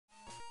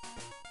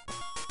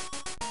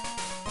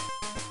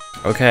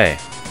Okay.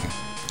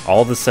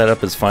 All the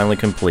setup is finally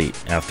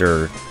complete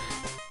after...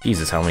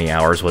 Jesus, how many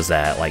hours was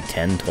that? Like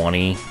 10,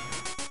 20?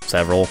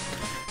 Several?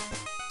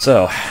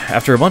 So,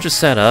 after a bunch of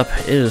setup,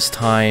 it is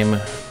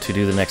time to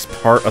do the next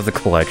part of the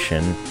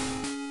collection.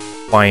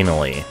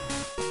 Finally.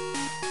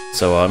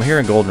 So, I'm here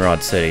in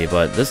Goldenrod City,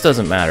 but this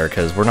doesn't matter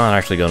because we're not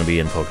actually going to be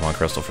in Pokemon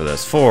Crystal for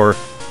this.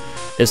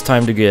 It's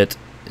time to get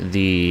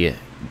the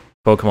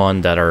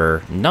Pokemon that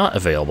are not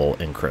available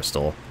in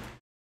Crystal.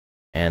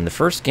 And the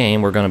first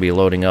game we're going to be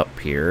loading up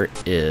here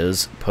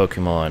is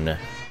Pokemon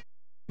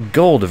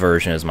Gold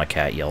version, as my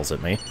cat yells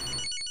at me.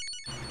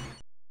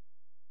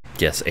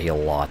 Yes, a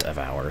lot of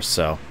hours,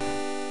 so...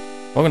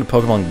 Welcome to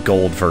Pokemon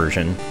Gold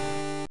version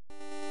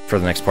for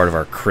the next part of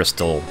our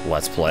Crystal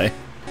Let's Play.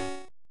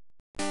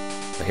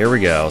 So here we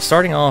go.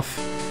 Starting off,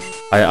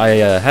 I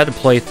had to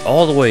play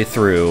all the way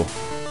through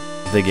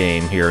the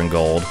game here in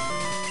Gold.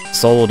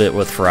 Soloed it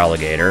with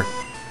Feraligatr,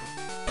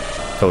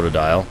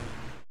 Totodile,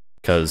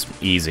 because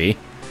easy.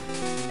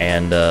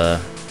 And,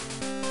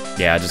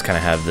 yeah, I just kind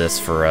of have this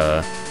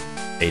for,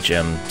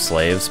 HM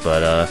slaves,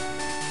 but,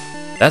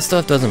 that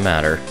stuff doesn't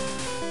matter.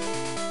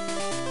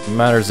 What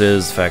matters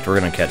is the fact we're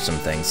going to catch some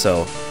things.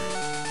 So,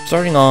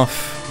 starting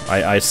off,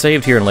 I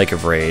saved here in Lake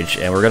of Rage,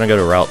 and we're going to go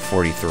to Route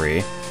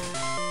 43.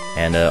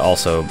 And,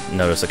 also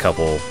notice a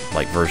couple,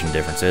 like, version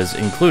differences,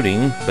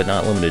 including, but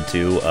not limited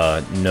to,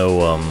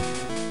 no,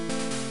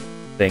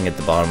 thing at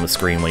the bottom of the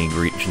screen when you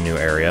reach a new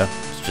area.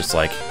 It's just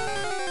like,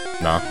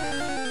 nah.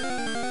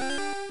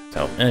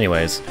 So,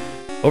 anyways,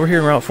 over here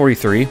in Route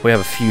 43, we have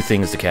a few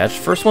things to catch.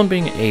 First one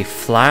being a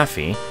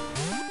Flaffy.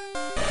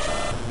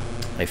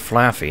 A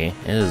Flaffy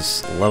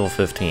is level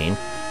 15.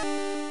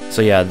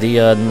 So yeah,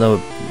 the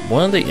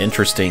one of the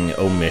interesting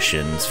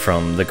omissions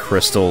from the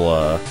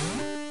Crystal,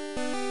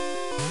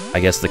 I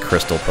guess the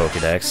Crystal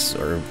Pokédex,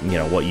 or, you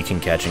know, what you can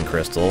catch in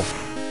Crystal,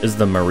 is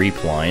the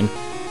Mareep line.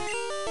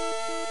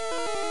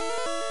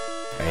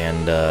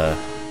 And,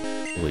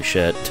 holy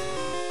shit.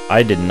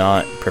 I did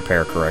not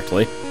prepare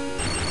correctly.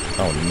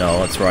 Oh no,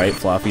 that's right,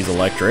 Flaffy's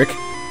electric.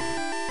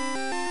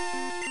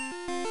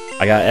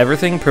 I got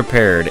everything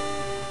prepared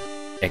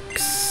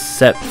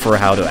except for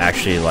how to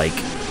actually, like,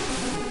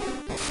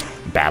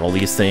 battle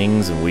these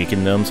things and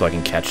weaken them so I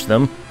can catch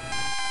them.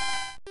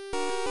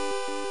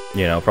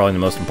 You know, probably the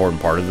most important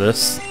part of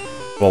this.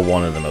 Well,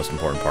 one of the most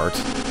important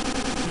parts.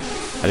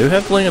 I do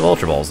have plenty of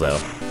Ultra Balls, though.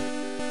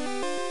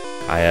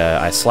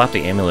 I slapped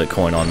the amulet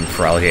coin on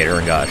Feraligatr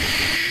and got a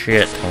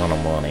shit ton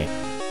of money.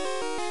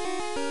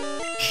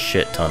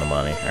 Shit ton of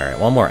money. Alright,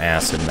 one more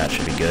acid and that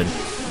should be good.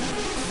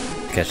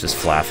 Catch this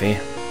Flaffy.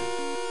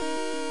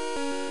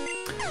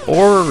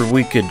 Or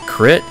we could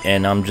crit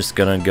and I'm just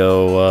gonna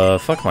go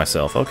fuck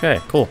myself. Okay,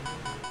 cool.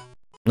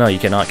 No, you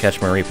cannot catch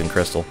Mareep in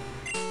Crystal.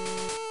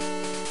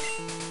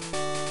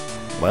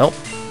 Well.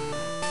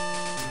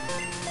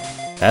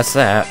 That's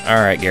that.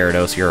 Alright,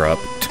 Gyarados, you're up.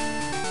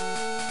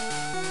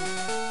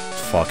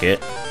 Fuck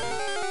it.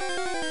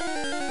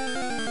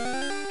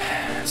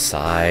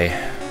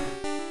 Sigh.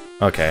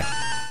 Okay.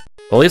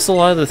 Well, at least a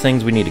lot of the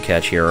things we need to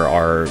catch here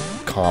are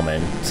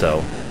common,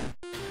 so...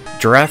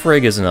 Giraffe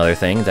Rig is another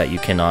thing that you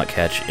cannot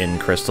catch in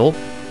Crystal.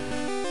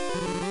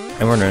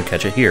 And we're going to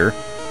catch it here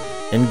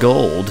in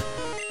Gold.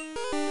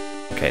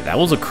 Okay, that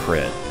was a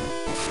crit.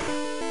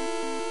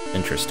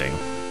 Interesting.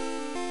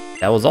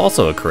 That was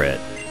also a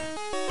crit.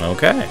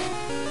 Okay.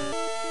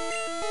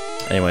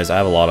 Anyways, I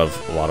have a lot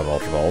of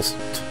Ultra Balls.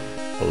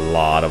 A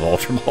lot of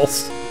Ultra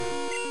Balls.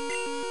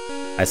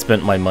 I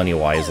spent my money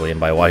wisely,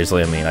 and by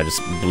wisely I mean I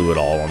just blew it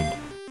all on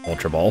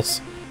Ultra Balls.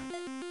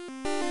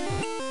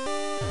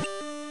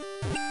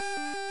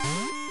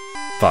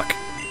 Fuck.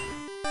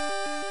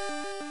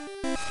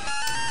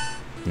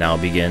 Now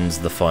begins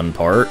the fun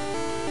part.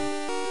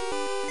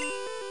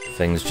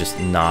 Things just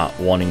not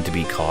wanting to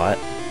be caught.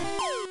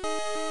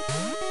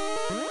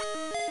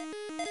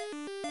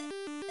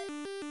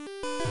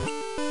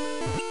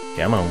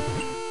 Come on.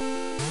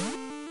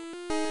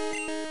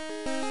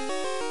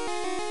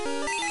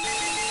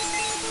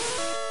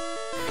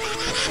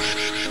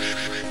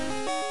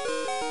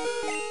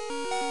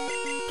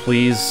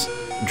 Please,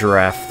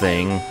 giraffe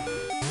thing.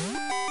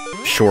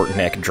 Short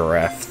neck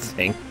giraffe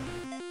thing.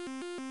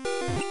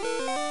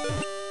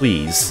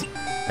 Please,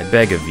 I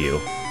beg of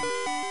you.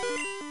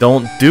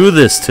 Don't do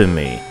this to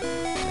me!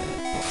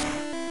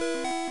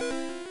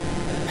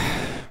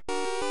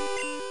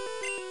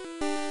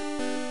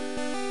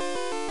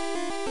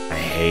 I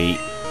hate...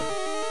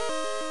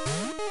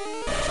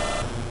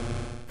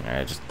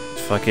 Alright, just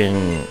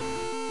fucking...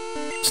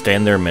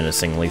 stand there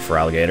menacingly,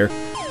 Feraligatr.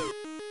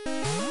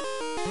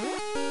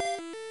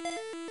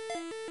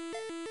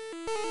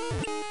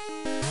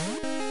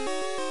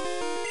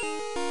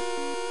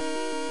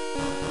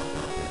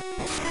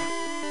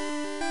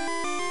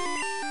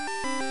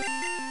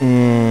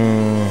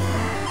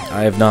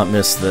 I have not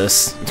missed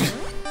this.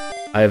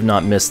 I have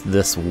not missed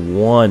this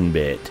one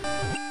bit.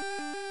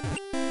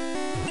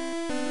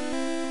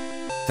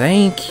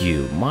 Thank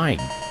you, my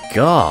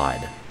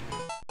god.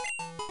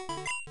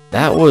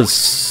 That was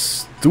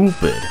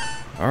stupid.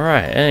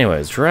 Alright,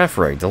 anyways,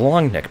 Girafarig, the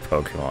long-necked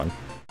Pokemon.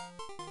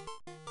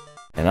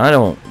 And I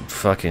don't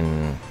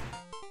fucking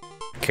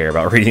care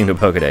about reading the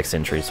Pokedex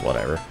entries,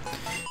 whatever.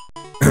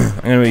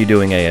 I'm gonna be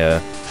doing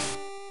a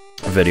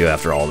video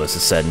after all this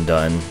is said and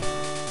done,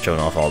 showing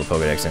off all the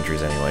Pokedex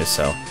entries anyway,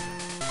 so...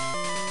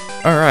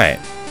 Alright,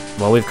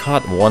 well we've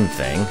caught one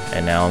thing,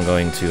 and now I'm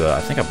going to, I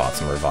think I bought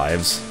some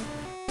revives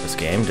this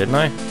game, didn't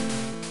I?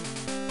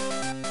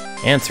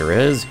 Answer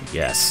is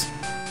yes.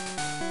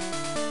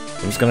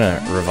 I'm just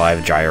gonna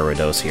revive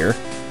Gyarados here.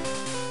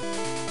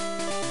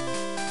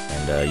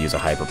 And use a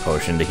Hyper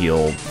Potion to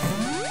heal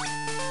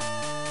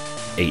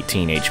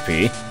 18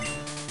 HP.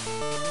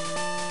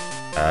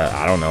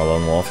 I don't know,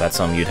 Lone Wolf, that's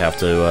something you'd have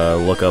to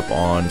look up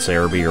on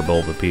Cerebi or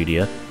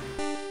Bulbapedia.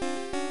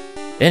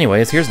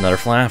 Anyways, here's another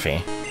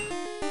Flaffy.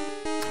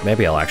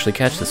 Maybe I'll actually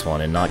catch this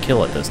one and not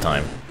kill it this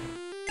time.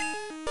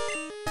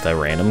 With a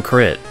random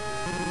crit.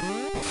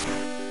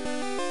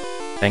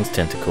 Thanks,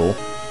 Tentacool.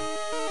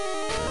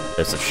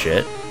 Piece of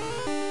shit.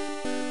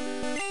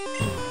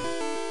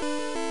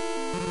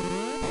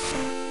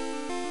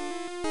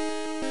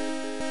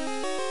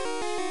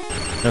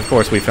 And of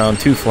course, we found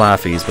 2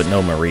 Flaffies, but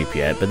no Mareep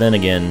yet. But then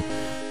again,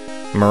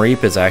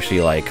 Mareep is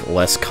actually, like,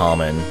 less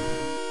common.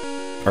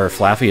 Or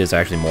Flaffy is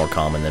actually more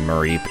common than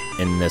Mareep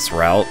in this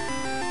route.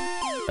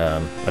 I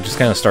just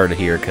kind of started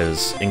here,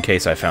 because in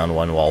case I found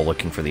one while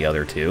looking for the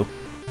other 2.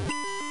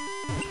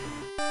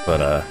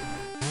 But,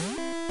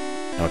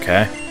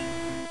 okay.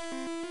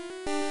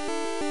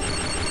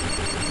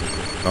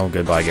 Oh,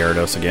 goodbye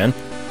Gyarados again.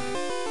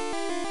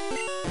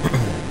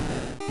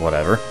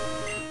 Whatever.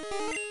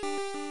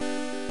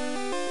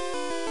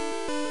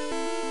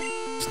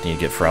 Just need to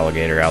get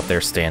Feraligatr out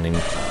there standing,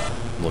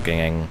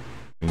 looking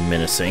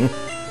menacing.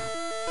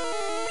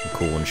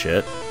 Cool and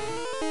shit.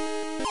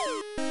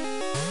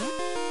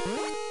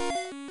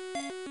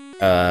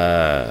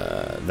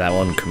 That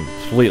one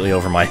completely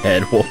over my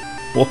head.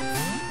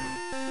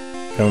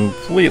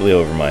 Completely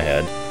over my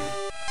head.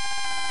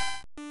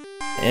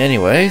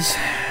 Anyways,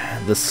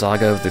 the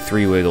saga of the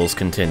 3 Wiggles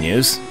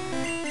continues.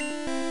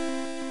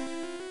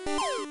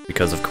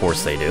 Because of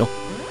course they do.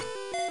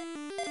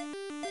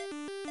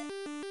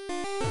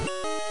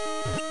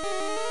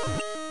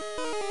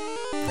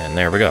 And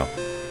there we go.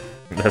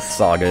 The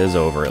saga is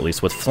over, at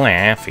least with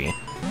Flaffy.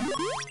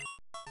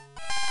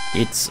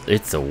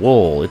 It's a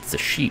wool, it's a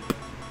sheep.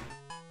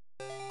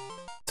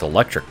 It's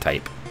electric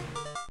type.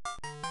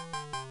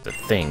 It's a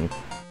thing.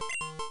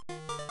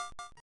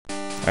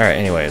 Alright,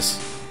 anyways.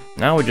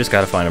 Now we just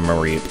gotta find a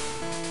Mareep.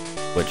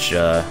 Which,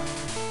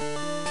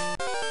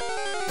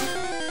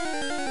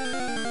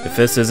 if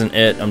this isn't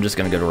it, I'm just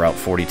gonna go to Route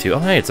 42. Oh,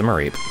 hey, it's a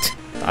Mareep.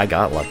 I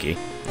got lucky.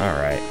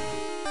 Alright.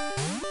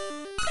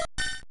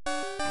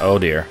 Oh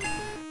dear.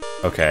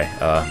 Okay,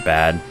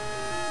 bad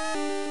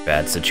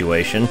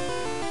situation.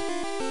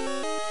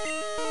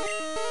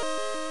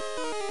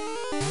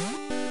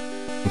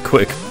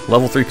 Quick,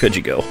 level 3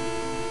 Pidgey-Go.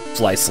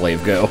 Fly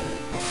Slave, go.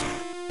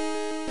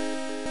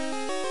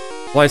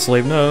 Fly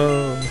Slave,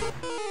 no!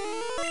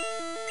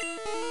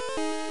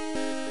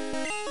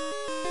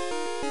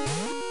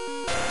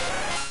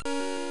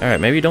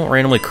 Alright, maybe don't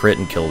randomly crit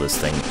and kill this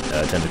thing,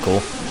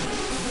 Tentacool.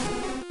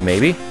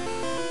 Maybe?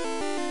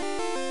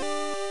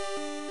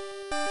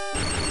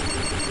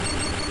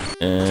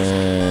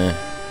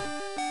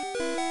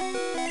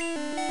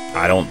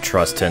 I don't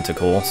trust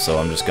Tentacool, so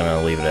I'm just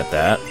gonna leave it at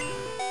that.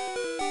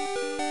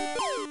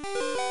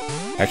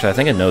 Actually, I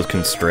think it knows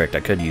Constrict. I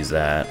could use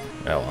that.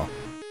 Oh well.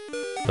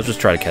 Let's just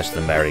try to catch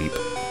the Mareep.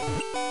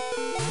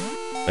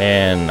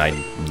 And I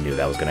knew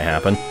that was gonna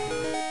happen.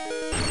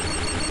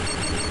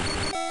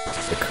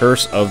 The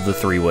curse of the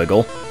 3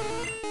 Wiggle.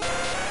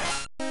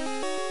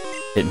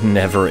 It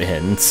never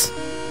ends.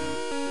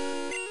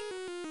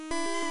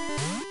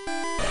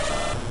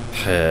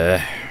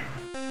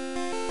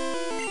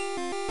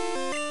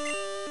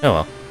 Oh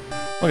well.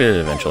 We'll get it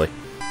eventually.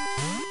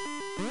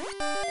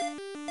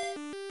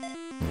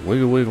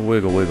 Wiggle, wiggle,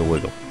 wiggle, wiggle,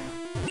 wiggle.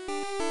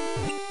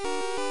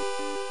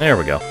 There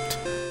we go.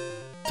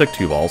 Took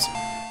 2 balls.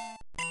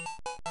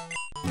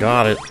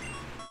 Got it.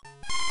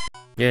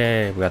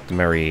 Yay, we got the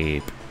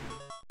Mareep.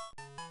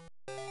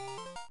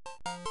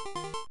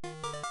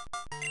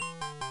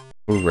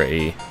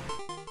 Hooray.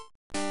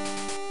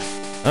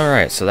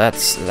 Alright, so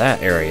that's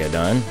that area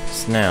done.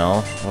 So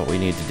now, what we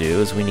need to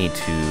do is we need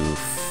to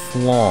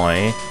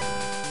fly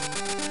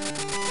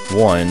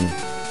 1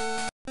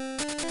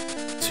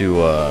 to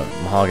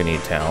Mahogany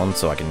Town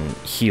so I can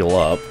heal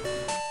up.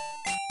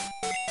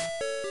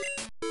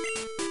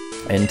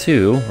 And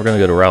 2, we're gonna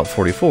go to Route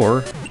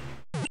 44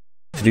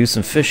 to do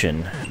some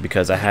fishing,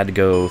 because I had to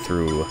go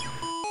through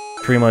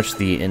pretty much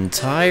the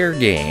entire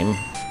game.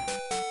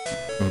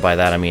 And by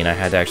that I mean I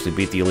had to actually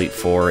beat the Elite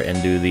Four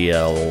and do the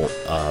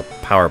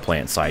power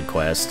plant side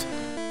quest.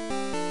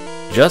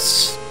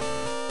 Just...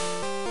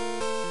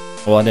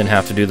 well, I didn't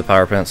have to do the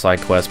power plant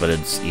side quest, but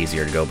it's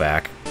easier to go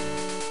back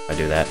if I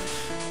do that.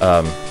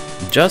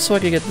 Just so I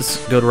could get this,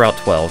 go to Route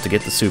 12 to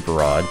get the Super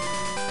Rod,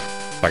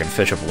 so I can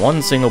fish up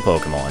 1 single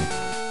Pokemon.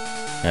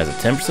 It has a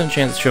 10%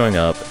 chance of showing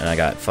up, and I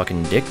got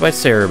fucking dicked by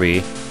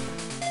Cerebi.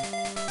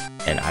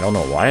 And I don't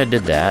know why I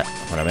did that,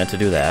 when I meant to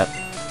do that.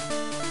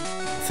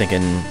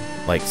 Thinking,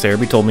 like,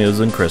 Cerebi told me it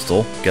was in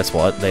Crystal. Guess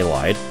what? They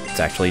lied.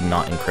 It's actually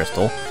not in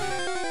Crystal.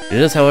 It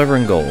is, however,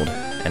 in Gold.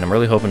 And I'm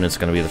really hoping it's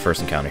going to be the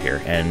first encounter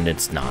here. And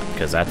it's not,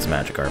 because that's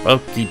Magikarp.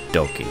 Okie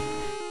dokie.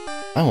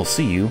 I will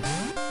see you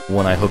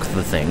when I hook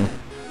the thing.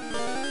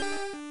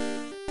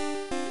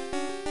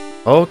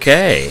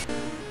 Okay.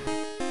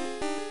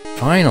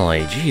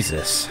 Finally,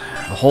 Jesus.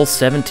 A whole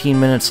 17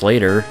 minutes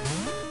later,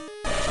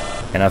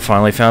 and I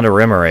finally found a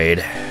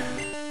Remoraid.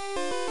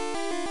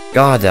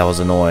 God, that was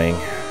annoying.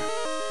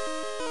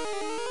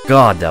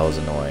 God, that was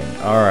annoying.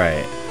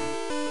 Alright.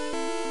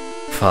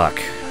 Fuck.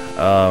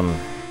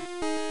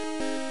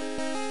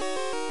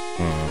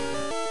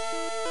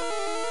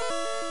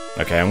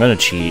 Okay, I'm gonna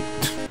cheat.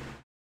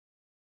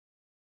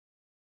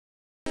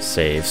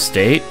 Save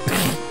state.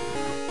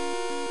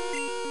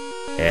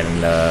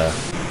 And,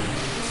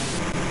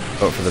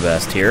 hope for the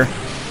best here.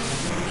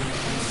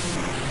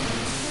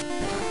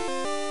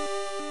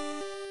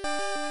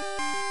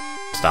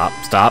 Stop,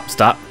 stop,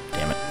 stop.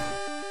 Damn it.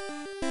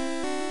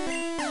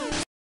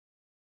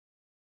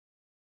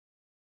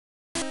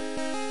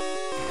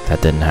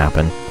 That didn't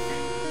happen.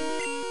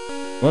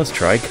 Let's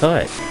try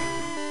Cut.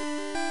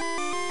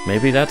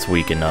 Maybe that's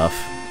weak enough.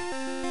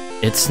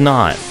 It's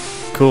not.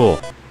 Cool.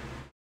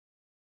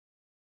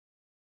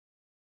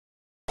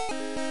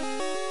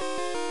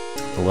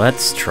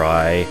 Let's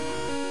try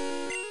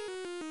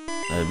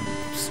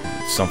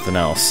something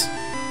else.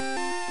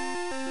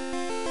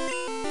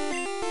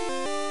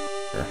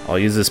 Here, I'll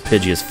use this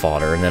Pidgey as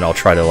fodder, and then I'll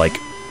try to, like,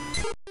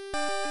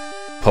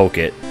 poke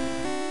it.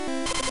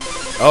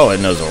 Oh, it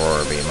knows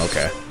Aurora Beam,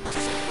 okay.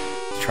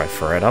 Let's try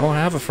Furret. I don't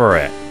have a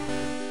Furret.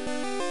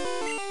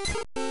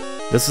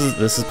 This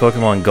is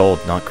Pokemon Gold,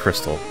 not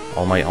Crystal.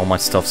 All my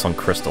stuff's on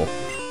Crystal.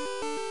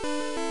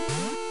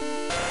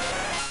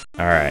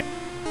 Alright.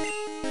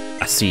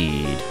 A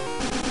seed.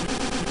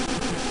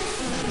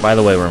 By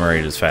the way,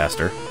 Remoraid is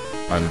faster,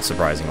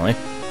 unsurprisingly.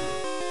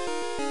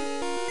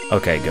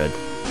 Okay, good.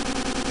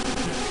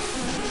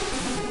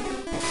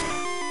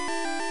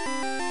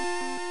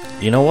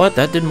 You know what?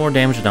 That did more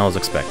damage than I was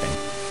expecting.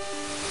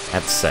 I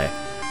have to say.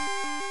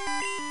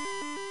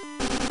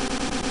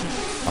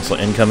 Also,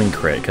 incoming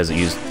crit, because it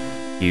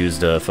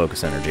used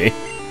Focus Energy.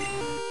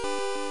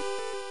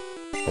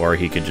 Or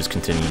he could just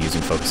continue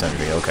using Focus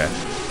Energy, okay.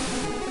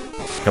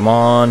 Come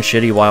on,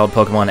 shitty wild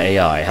Pokemon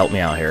AI, help me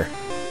out here.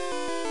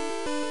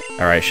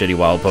 Alright, shitty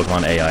wild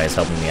Pokemon AI is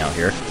helping me out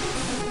here.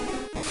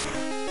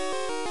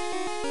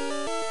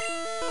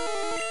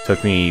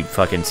 Took me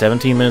fucking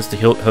 17 minutes to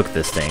hook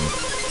this thing.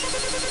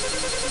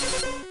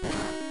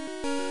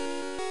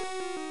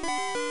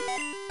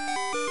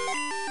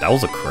 That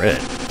was a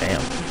crit,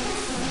 damn.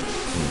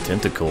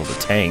 Tentacle, the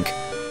tank.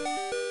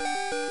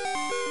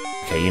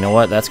 Okay, you know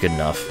what? That's good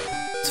enough.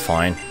 It's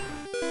fine.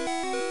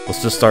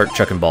 Let's just start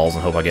chucking balls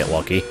and hope I get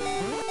lucky.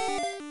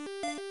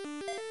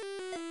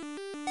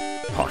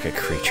 Pocket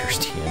creatures,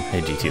 TM.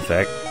 Hey, GT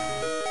effect.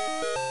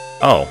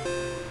 Oh.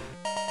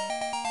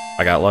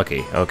 I got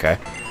lucky. Okay.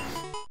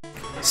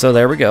 So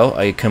there we go.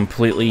 I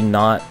completely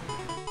not...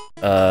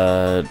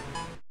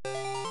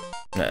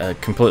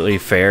 completely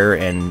fair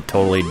and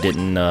totally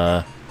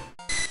didn't,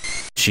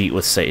 cheat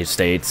with save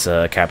states,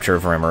 capture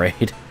of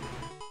Remoraid.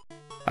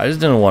 I just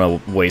didn't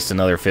want to waste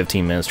another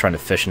 15 minutes trying to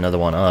fish another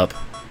one up.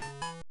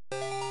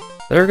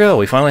 There we go,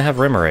 we finally have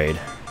Remoraid.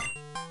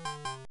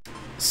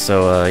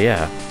 So,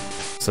 yeah.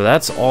 So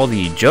that's all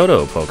the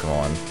Johto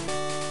Pokemon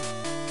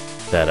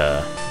that,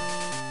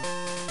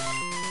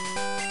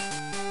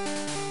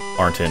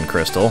 aren't in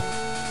Crystal.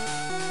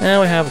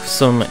 Now we have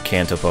some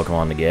Kanto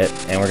Pokemon to get,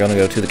 and we're gonna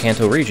go to the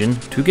Kanto region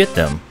to get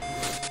them.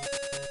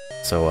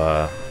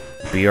 So,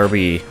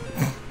 BRB.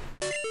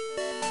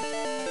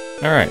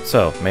 Alright,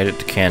 so, made it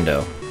to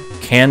Kanto.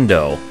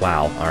 Kanto,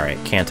 wow, alright,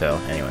 Kanto,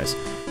 anyways.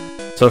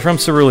 So from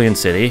Cerulean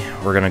City,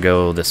 we're gonna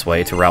go this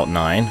way to Route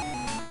 9.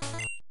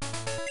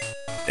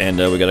 And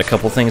we got a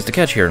couple things to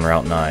catch here in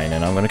Route 9,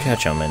 and I'm gonna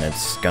catch them, and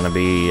it's gonna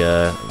be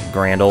a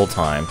grand old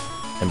time.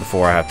 And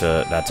before I have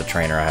to, that's a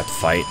trainer I have to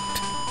fight.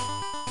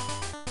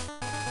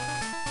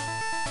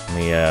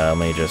 Let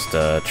me just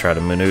try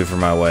to maneuver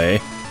my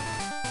way.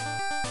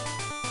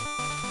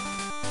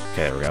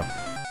 Okay, there we go.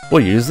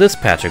 We'll use this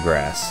patch of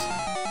grass.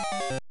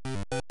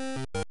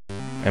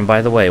 And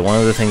by the way, one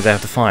of the things I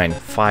have to find,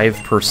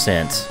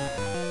 5%.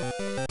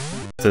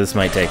 So this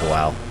might take a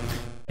while.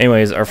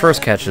 Anyways, our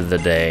first catch of the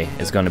day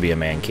is going to be a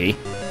Mankey.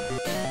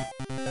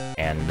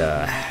 And,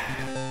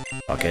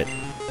 fuck it.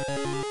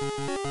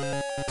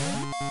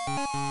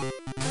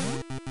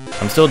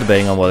 I'm still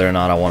debating on whether or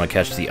not I want to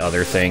catch the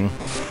other thing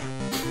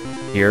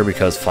here,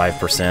 because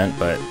 5%,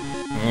 but,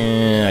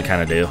 I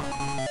kind of do.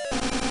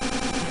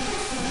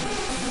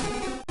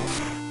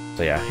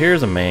 So yeah,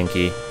 here's a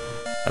Mankey.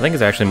 I think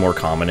it's actually more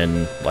common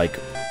in, like,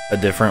 a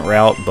different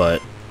route,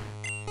 but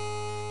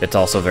it's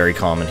also very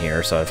common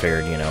here, so I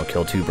figured, you know,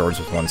 kill two birds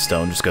with one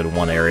stone, just go to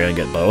one area and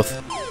get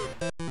both.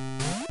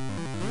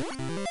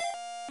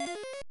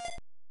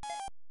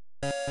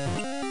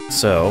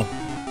 So,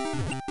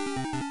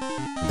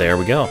 there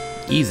we go.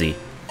 Easy.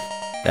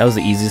 That was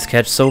the easiest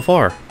catch so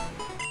far.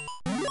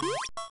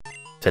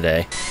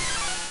 Today.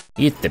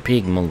 Eat the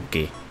pig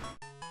monkey.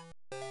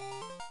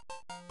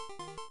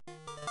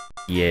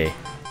 Yay.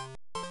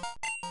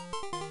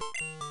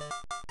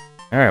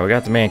 Alright, we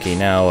got the Mankey.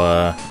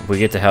 Now, we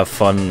get to have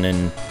fun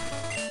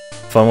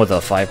with a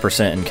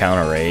 5%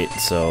 encounter rate,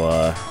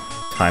 so,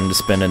 time to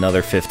spend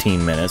another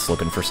 15 minutes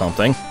looking for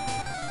something.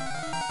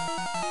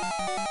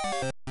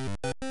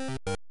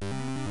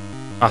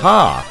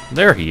 Aha!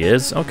 There he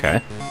is,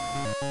 okay.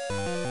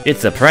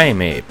 It's a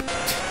Primeape.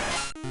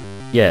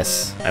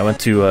 Yes, I went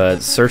to,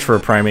 search for a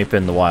Primeape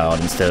in the wild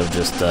instead of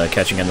just,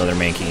 catching another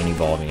Mankey and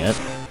evolving it.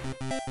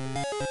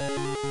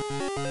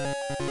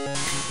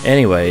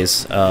 Anyways,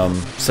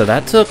 so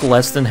that took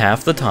less than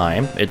half the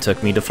time it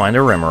took me to find a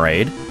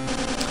Remoraid.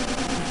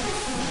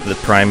 The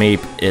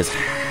Primeape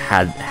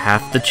had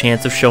half the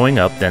chance of showing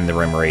up than the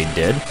Remoraid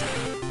did.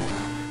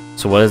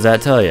 So what does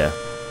that tell you?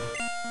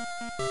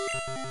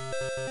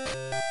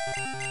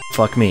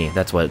 Fuck me,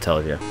 that's what it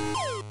tells you.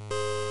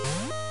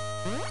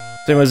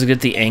 So anyways, we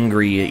get the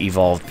angry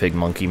evolved pig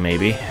monkey,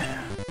 maybe.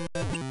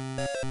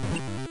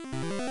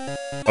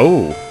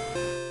 Oh!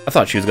 I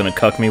thought she was gonna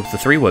cuck me with the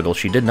 3-wiggle,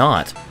 she did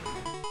not.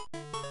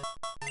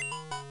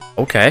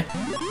 Okay.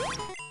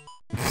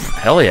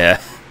 Hell yeah.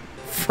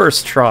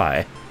 First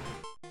try.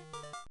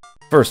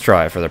 First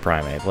try for the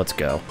Primeape, let's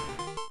go.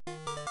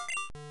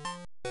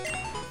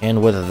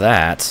 And with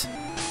that,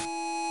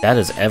 that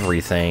is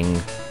everything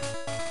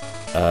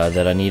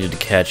that I needed to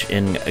catch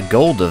in a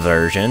gold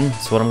version.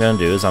 So what I'm going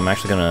to do is I'm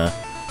actually going to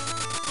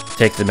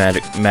take the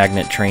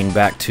magnet train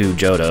back to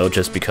Johto,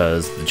 just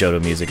because the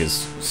Johto music is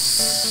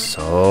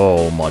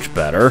so much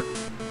better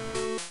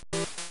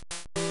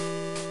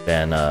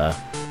than,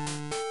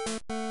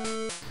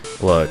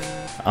 look,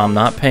 I'm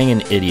not paying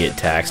an idiot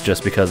tax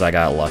just because I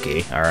got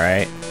lucky,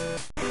 alright?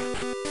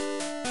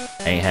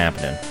 Ain't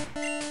happening.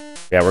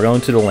 Yeah, we're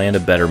going to the land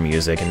of better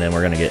music, and then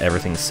we're gonna get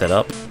everything set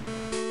up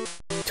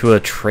to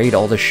trade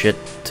all the shit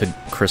to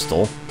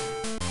Crystal.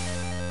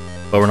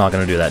 But we're not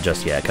gonna do that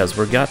just yet, because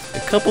we've got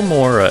a couple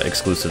more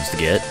exclusives to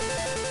get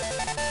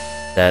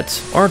that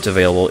aren't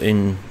available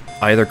in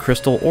either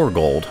Crystal or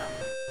Gold.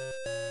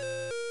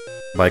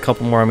 By a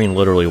couple more, I mean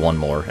literally one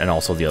more, and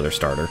also the other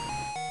starter.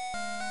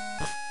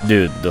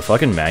 Dude, the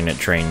fucking magnet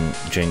train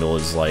jingle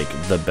is like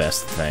the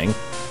best thing.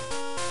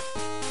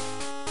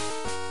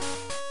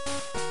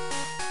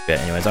 Okay,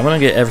 anyways, I'm gonna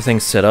get everything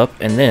set up,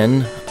 and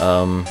then,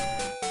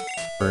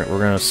 we're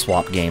gonna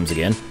swap games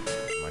again.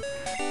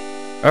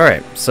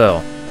 Alright,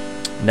 so,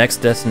 next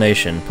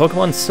destination,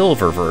 Pokemon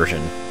Silver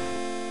version.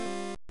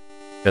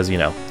 Because, you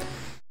know,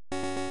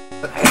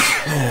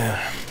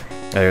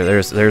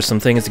 there's some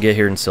things to get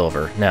here in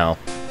Silver. Now,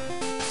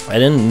 I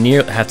didn't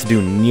have to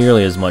do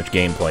nearly as much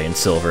gameplay in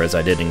Silver as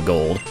I did in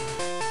Gold,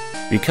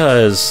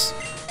 because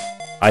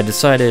I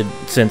decided,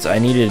 since I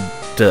needed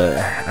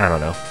to, I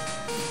don't know,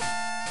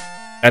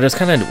 I just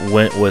kind of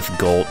went with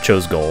Gold,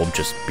 chose Gold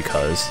just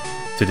because,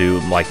 to do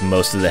like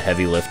most of the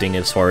heavy lifting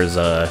as far as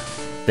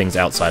things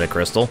outside of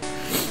Crystal.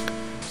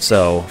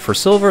 So, for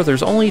Silver,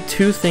 there's only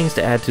 2 things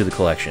to add to the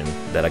collection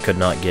that I could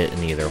not get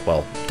in either.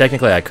 Well,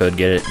 technically I could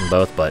get it in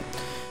both, but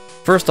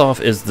first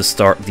off is the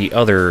third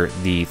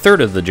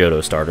of the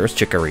Johto starters,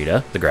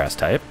 Chikorita, the grass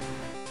type,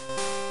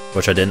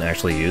 which I didn't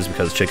actually use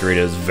because Chikorita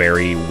is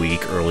very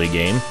weak early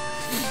game.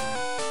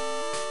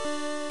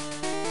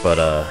 But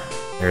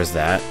there's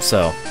that.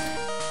 So,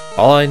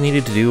 all I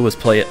needed to do was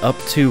play it up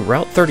to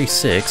Route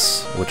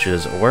 36, which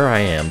is where I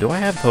am. Do I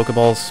have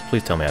Pokeballs?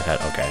 Please tell me I've had.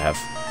 Okay, I have.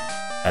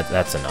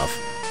 That's enough.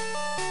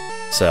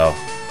 So,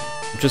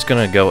 I'm just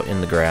gonna go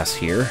in the grass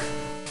here,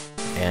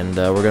 and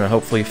we're gonna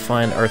hopefully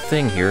find our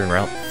thing here in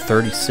Route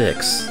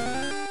 36.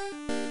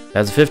 It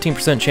has a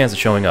 15% chance of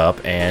showing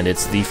up, and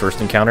it's the first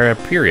encounter,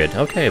 period.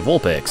 Okay,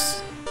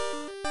 Vulpix.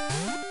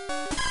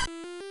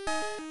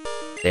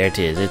 There it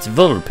is, it's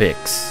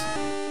Vulpix.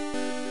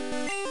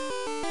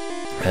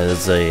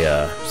 As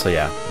a, so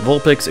yeah,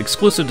 Vulpix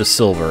exclusive to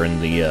Silver in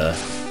the,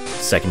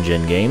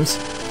 second-gen games.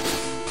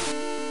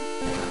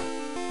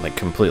 Like,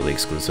 completely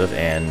exclusive,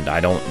 and I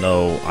don't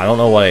know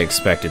what I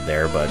expected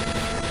there, but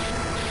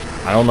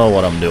I don't know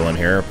what I'm doing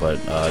here, but,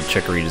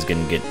 Chikorita's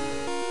gonna get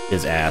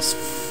his ass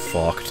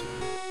fucked.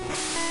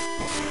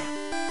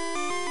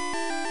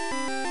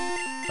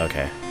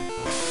 Okay.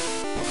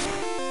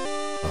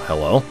 Oh,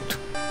 hello?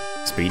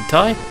 Speed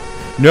tie?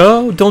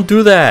 No, don't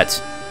do that!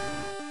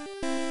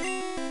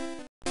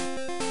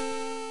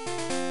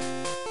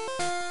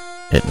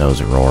 It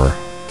knows Roar.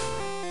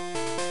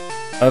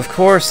 Of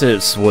course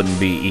it wouldn't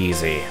be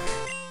easy.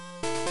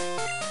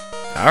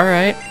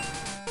 Alright.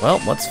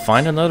 Well, let's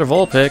find another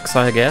Vulpix,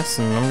 I guess,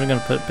 and I'm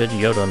gonna put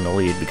Pidgeotto in the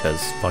lead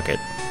because fuck it.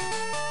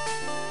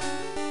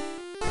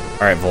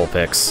 Alright,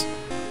 Vulpix.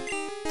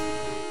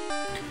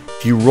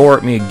 If you roar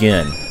at me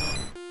again,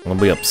 I'm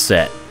gonna be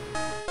upset.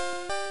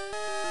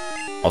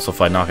 Also, if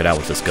I knock it out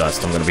with this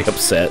Gust, I'm gonna be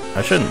upset.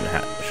 I shouldn't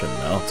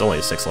know. It's only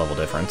a 6 level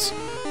difference.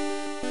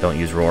 Don't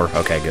use Roar.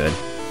 Okay, good.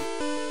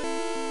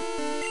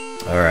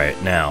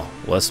 Alright, now,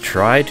 let's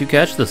try to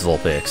catch this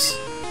Vulpix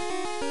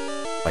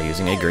by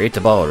using a Great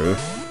Tabaru.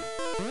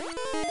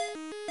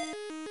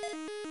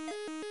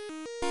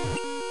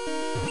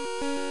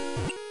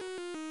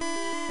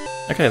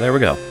 Okay, there we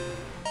go.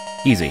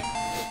 Easy.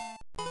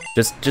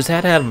 Just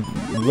had to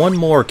have one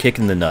more kick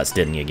in the nuts,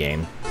 didn't you,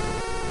 game?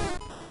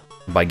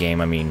 By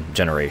game, I mean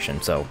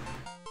generation, so...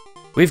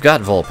 We've got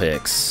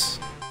Vulpix.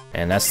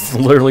 And that's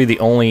literally the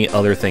only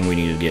other thing we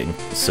need to get in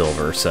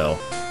silver, so...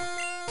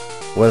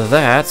 With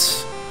that,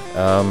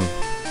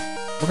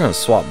 we're gonna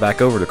swap back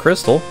over to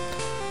Crystal,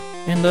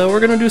 and we're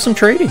gonna do some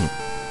trading.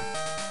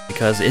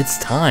 Because it's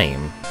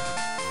time.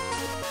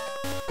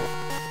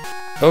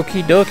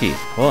 Okie dokie.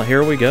 Well,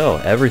 here we go.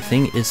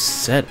 Everything is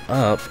set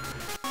up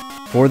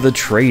for the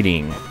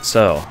trading.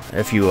 So,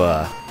 if you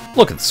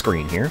look at the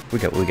screen here, we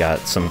got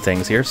some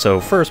things here. So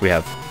first we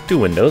have two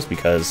windows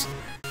because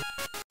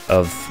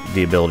of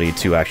the ability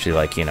to actually,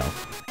 like, you know,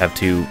 have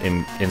two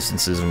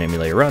instances of an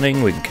emulator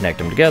running. We can connect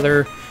them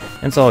together,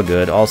 and it's all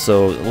good.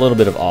 Also, a little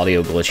bit of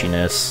audio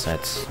glitchiness.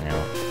 That's, you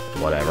know,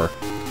 whatever.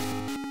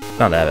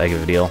 Not that big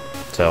of a deal.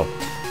 So,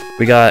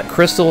 we got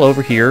Crystal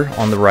over here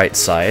on the right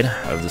side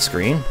of the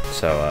screen.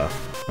 So,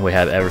 we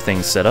have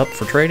everything set up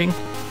for trading.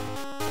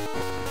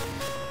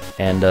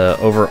 And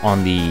over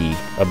on the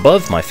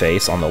above my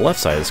face, on the left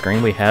side of the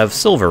screen, we have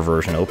silver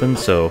version open.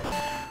 So,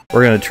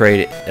 we're going to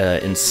trade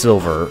in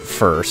silver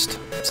first.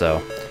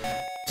 So,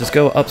 just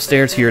go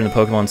upstairs here in the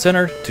Pokemon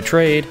Center to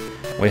trade.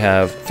 We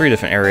have three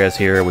different areas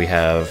here. We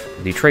have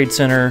the Trade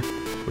Center,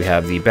 we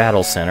have the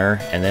Battle Center,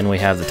 and then we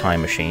have the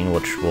Time Machine,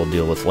 which we'll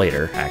deal with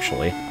later,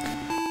 actually.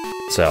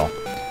 So,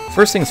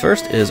 first things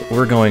first is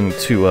we're going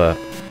to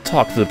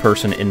talk to the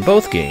person in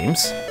both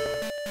games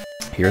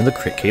here in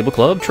the Cable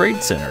Club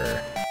Trade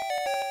Center.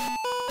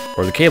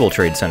 Or the Cable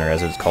Trade Center,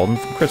 as it's called in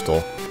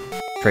Crystal.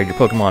 Trade your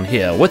Pokemon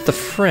here with the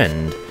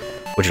friend.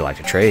 Would you like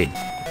to trade?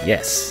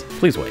 Yes.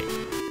 Please wait.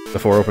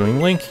 Before opening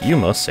the link, you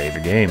must save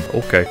your game.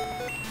 Okay.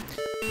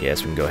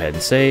 Yes, we can go ahead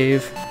and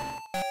save.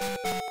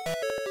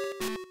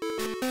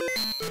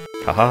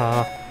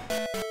 Haha.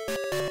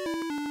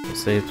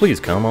 Save.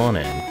 Please come on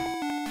in.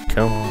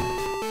 Come on.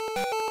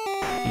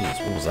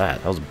 Jeez, what was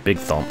that? That was a big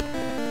thump.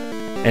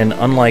 And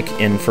unlike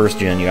in first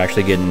gen, you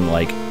actually get,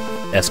 like,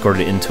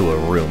 escorted into a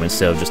room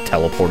instead of just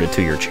teleported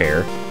to your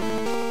chair.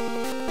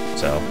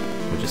 So,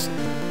 we'll just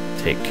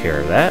take care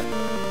of that.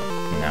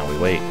 And now we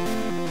wait.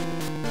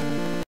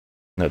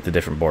 Note the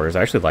different borders.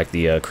 I actually like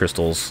the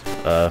Crystal's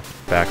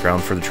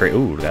background for the trade.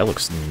 Ooh, that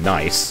looks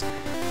nice.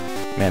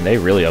 Man, they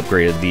really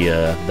upgraded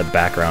the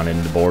background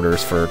and the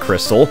borders for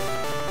Crystal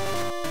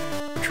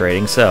for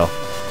trading. So,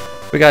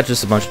 we got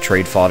just a bunch of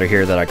trade fodder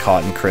here that I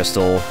caught in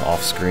Crystal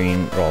off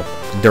screen, well,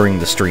 during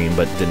the stream,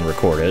 but didn't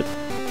record it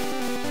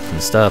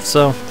and stuff.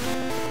 So,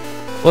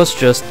 let's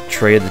just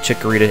trade the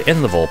Chikorita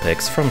and the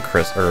Vulpix from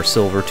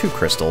Silver to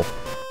Crystal.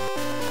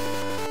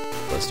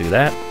 Let's do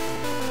that.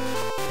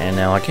 And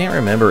now I can't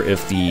remember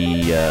if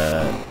the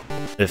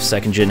if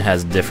second gen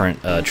has different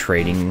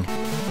trading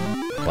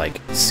like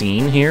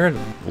scene here.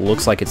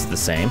 Looks like it's the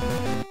same.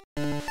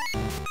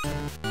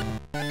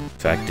 In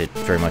fact, it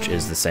very much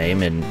is the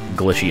same in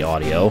glitchy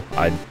audio.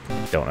 I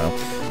don't know.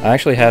 I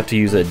actually have to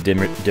use a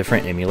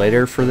different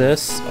emulator for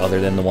this,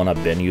 other than the one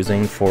I've been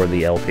using for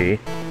the LP,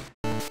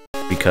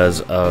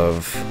 because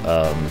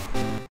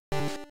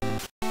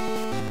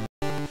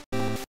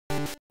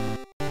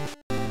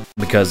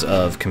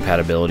of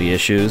compatibility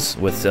issues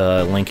with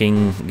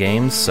linking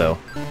games, so...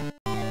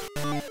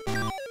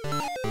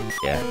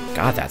 Yeah,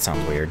 God, that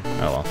sounds weird.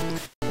 Oh well.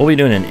 We'll be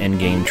doing an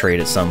in-game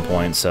trade at some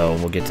point, so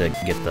we'll get to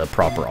get the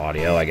proper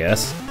audio, I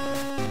guess.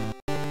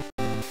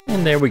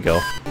 And there we go.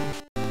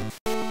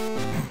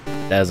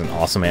 That is an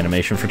awesome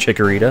animation for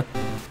Chikorita.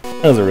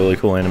 That was a really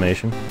cool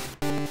animation.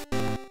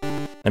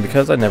 And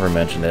because I never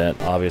mentioned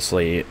it,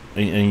 obviously,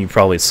 and you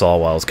probably saw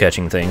while I was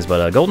catching things,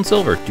 but Gold and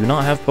Silver do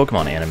not have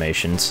Pokemon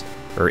animations,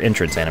 or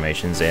entrance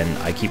animations, and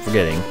I keep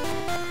forgetting.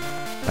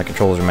 My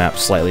controllers are mapped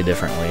slightly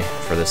differently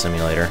for this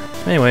emulator.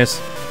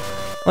 Anyways,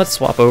 let's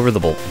swap over the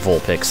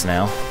Vulpix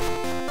now.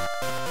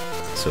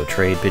 So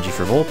trade Pidgey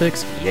for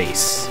Vulpix,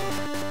 yes!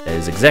 That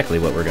is exactly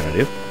what we're gonna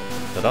do.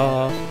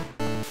 Ta-da!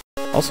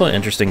 Also, an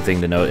interesting thing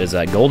to note is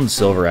that Gold and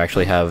Silver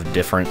actually have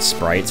different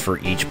sprites for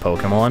each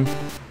Pokemon.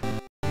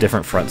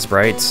 Different front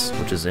sprites,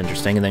 which is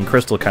interesting, and then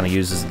Crystal kind of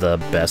uses the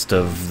best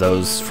of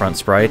those front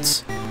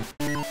sprites,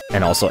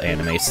 and also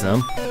animates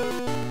them.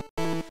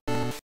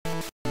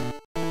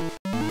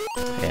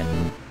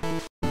 And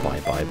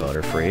bye-bye,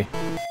 Butterfree.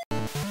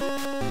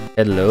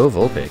 Hello,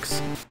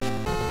 Vulpix.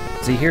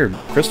 See here,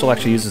 Crystal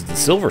actually uses the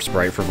silver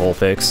sprite for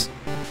Vulpix.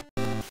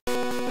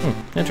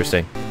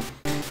 Interesting.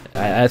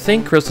 I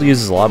think Crystal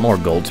uses a lot more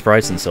gold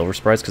sprites than silver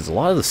sprites, because a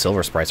lot of the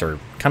silver sprites are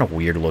kind of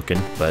weird looking,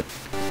 but...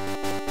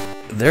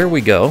 There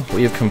we go.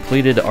 We have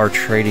completed our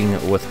trading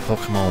with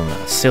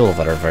Pokemon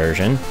Silver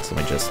version. So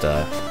let me just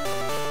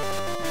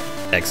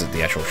exit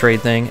the actual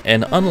trade thing.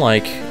 And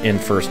unlike in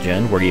first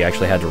gen, where you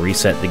actually had to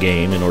reset the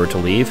game in order to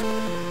leave,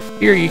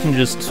 here you can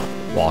just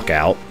walk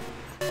out.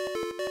 That's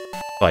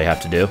all you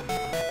have to do.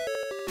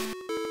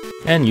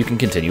 and you can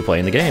continue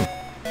playing the game.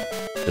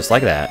 Just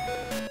like that.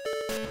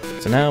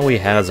 So now we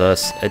has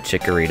us a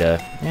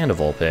Chikorita and a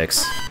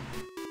Vulpix.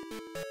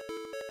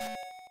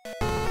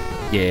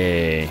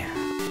 Yay.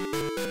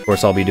 Of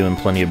course, I'll be doing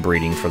plenty of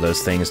breeding for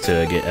those things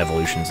to get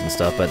evolutions and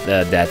stuff, but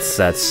that's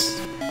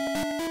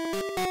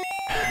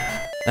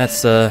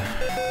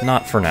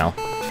not for now.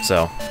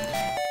 So,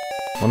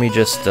 let me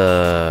just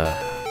go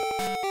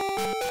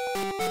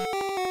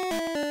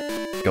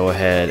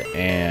ahead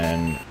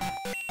and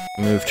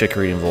move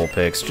Chikorita and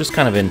Vulpix just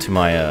kind of into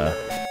my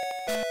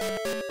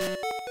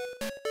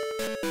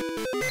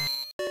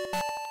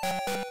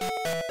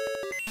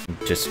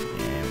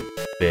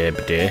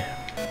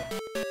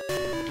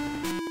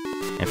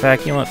in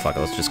fact, you know what? Fuck it,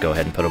 let's just go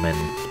ahead and put them in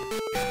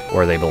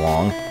where they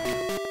belong.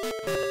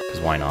 Because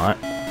why not?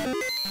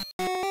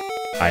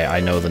 I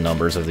know the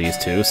numbers of these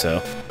two,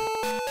 so...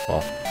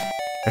 Well,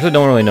 I actually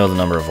don't really know the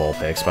number of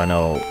Vulpix, but I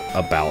know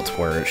about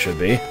where it should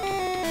be.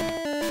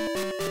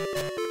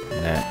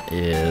 And that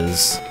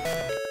is...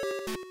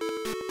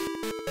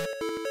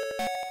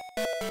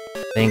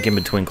 I think in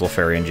between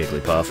Clefairy and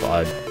Jigglypuff.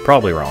 I'm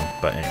probably wrong,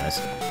 but anyways.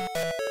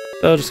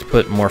 So I'll just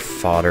put more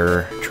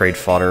fodder, trade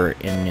fodder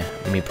in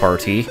me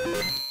party.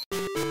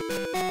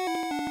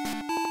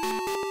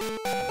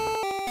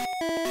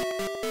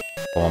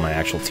 All my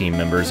actual team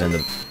members in the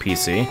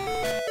PC.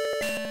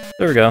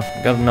 There we go.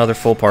 Got another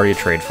full party of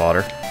trade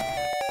fodder.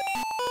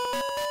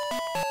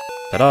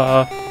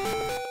 Ta-da!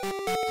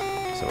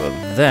 So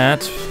with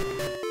that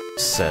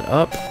set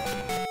up,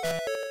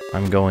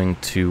 I'm going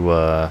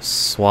to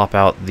swap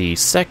out the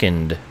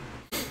second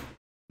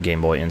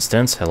Game Boy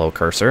instance. Hello,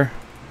 cursor.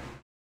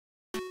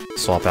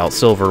 Swap out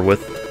silver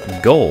with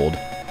gold.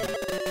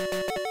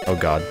 Oh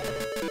god.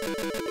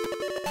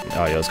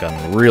 Audio's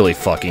gotten really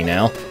fucky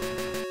now.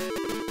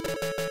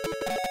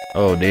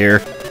 Oh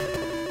dear.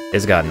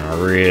 It's gotten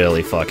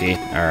really fucky.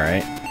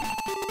 Alright.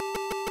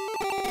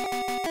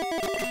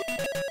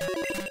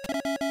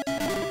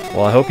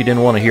 Well, I hope you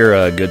didn't want to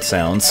hear good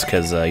sounds,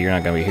 because you're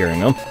not going to be hearing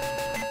them.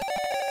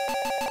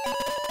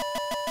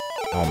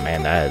 Oh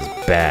man, that is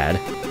bad.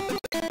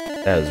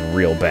 That is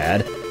real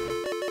bad.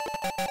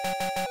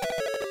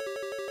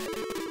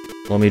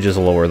 Let me just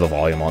lower the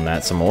volume on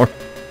that some more.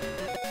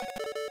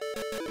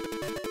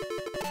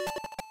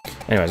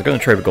 Anyways, I'm going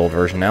to trade a gold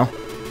version now.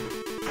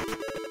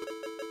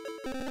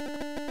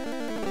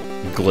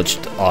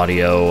 Glitched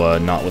audio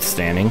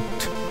notwithstanding.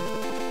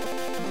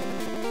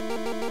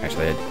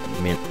 Actually, it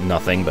meant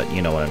nothing, but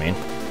you know what I mean.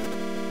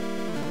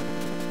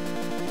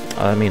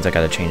 That means I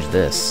gotta change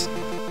this.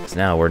 Because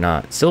now we're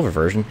not silver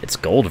version, it's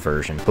gold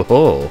version. Ho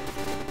ho!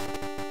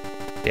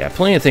 Yeah,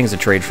 plenty of things to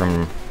trade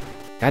from...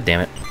 God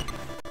damn it.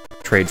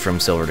 Trade from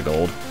silver to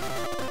gold.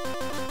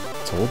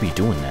 So we'll be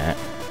doing that.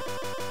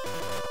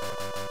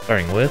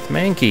 Starting with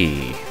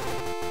Mankey.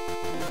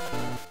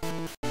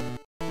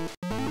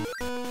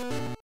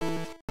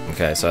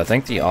 Okay, so I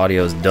think the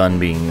audio's done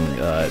being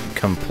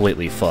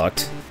completely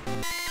fucked.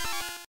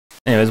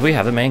 Anyways, we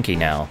have a Mankey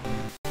now.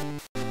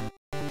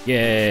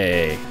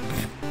 Yay!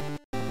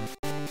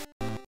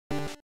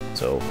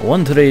 So,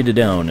 one trade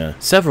down,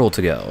 several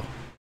to go.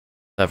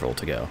 Several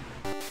to go.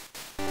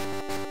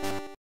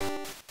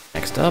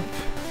 Next up,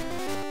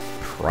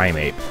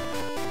 Primeape.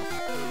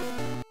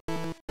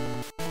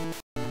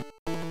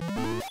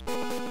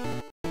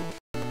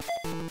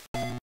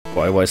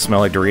 Why do I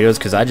smell like Doritos?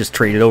 Because I just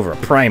traded over a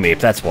Primeape,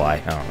 that's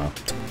why. I don't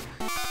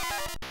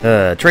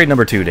know. Trade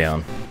number 2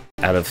 down.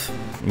 Out of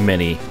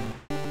many.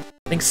 I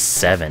think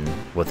 7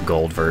 with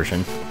gold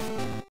version.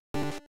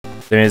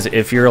 Thing is,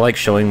 if you're like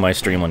showing my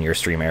stream on your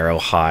stream arrow,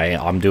 hi,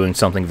 I'm doing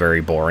something very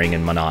boring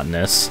and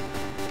monotonous.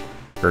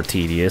 Or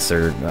tedious,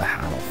 or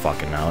I don't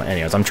fucking know.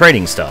 Anyways, I'm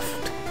trading stuff.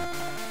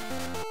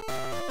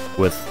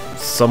 With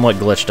somewhat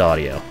glitched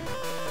audio.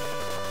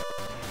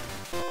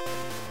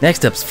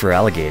 Next up's for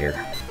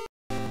Alligator.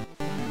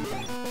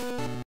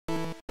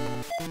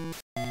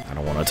 I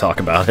don't want to talk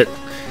about it.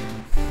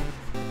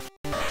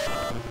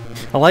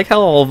 I like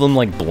how all of them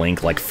like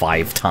blink like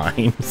 5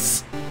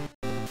 times.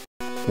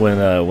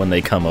 When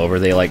they come over,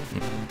 they like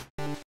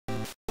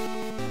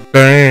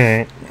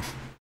and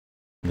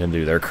then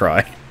do their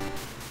cry.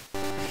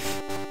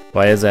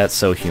 Why is that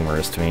so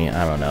humorous to me?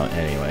 I don't know.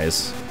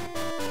 Anyways.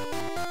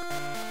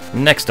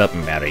 Next up,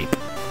 Mareep.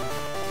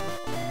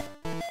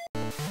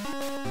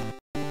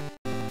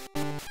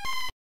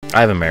 I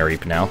have a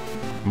Mareep now.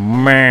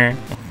 Meh.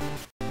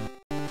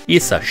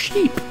 It's a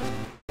sheep.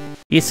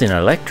 It's an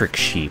electric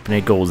sheep, and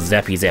it goes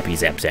zappy zappy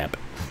zap zap.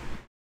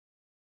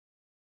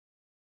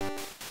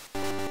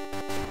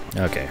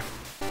 Okay.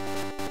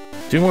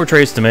 2 more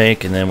trades to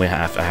make, and then I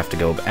have to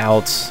go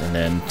out and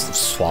then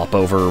swap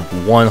over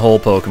one whole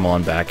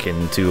Pokemon back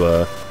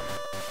into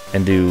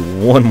and do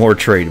 1 more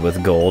trade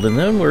with gold, and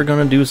then we're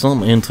gonna do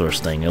something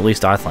interesting. At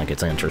least I think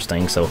it's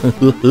interesting. So.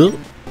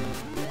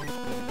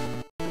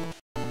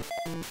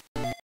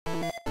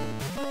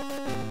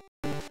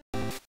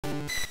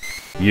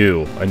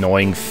 You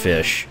annoying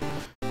fish.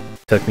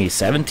 Took me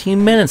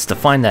 17 minutes to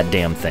find that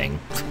damn thing.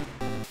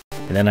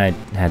 And then I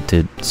had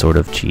to sort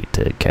of cheat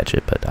to catch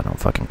it, but I don't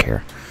fucking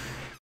care.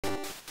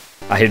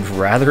 I'd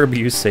rather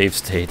abuse save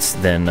states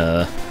than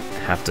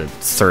have to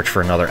search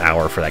for another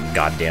hour for that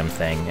goddamn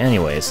thing.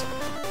 Anyways.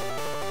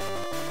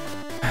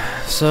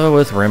 So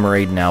with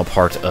Remoraid now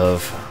part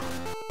of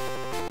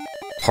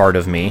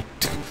me,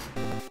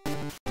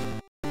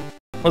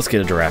 let's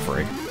get a Giraffe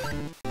Rig.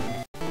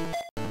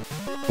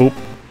 Oop.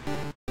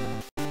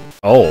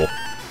 Oh.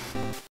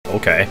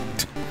 Okay.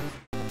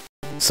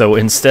 So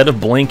instead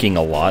of blinking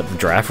a lot,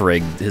 Giraffe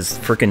Rig, his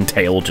frickin'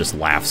 tail just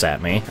laughs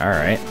at me.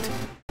 Alright.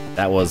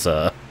 That was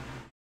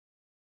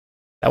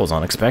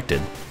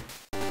unexpected.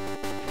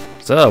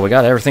 So, we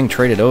got everything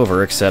traded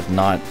over, except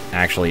not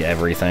actually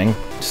everything.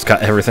 Just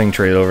got everything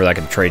traded over that I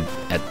can trade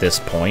at this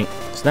point.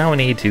 So now we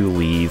need to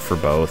leave for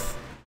both.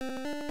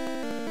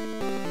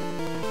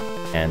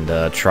 And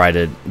try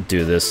to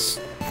do this,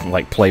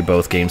 like, play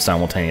both games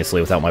simultaneously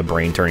without my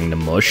brain turning to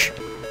mush.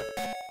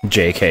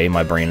 JK,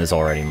 my brain is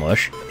already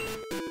mush.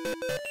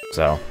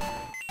 So,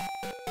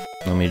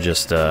 let me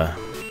just,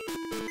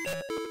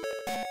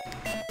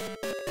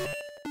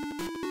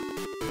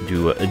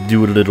 do a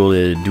little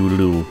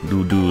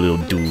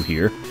do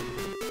here.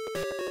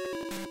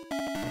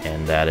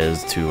 And that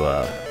is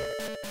to,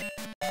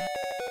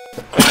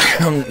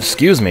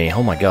 excuse me,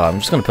 oh my god, I'm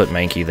just gonna put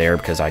Mankey there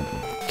because I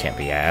can't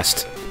be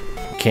asked.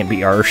 Can't be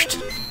arshed.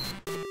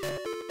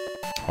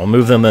 I'll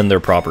move them in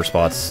their proper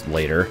spots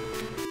later.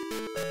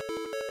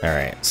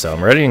 Alright, so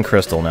I'm ready in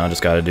Crystal now,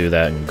 just gotta do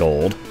that in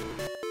Gold.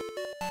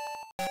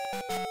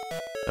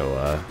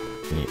 So,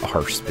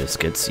 Harsh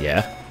Biscuits,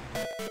 yeah.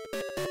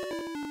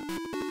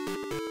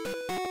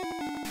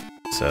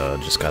 So,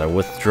 just gotta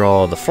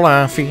withdraw the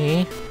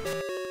Fluffy.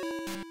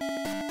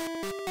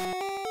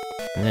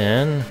 And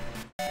then,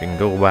 we can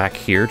go back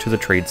here to the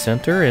Trade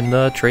Center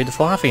and trade the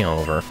Fluffy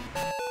over.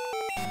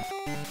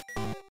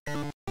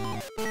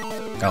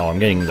 Oh, I'm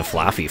getting the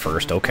Fluffy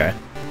first, okay.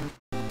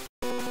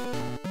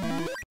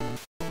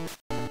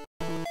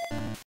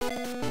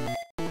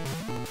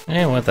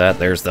 And with that,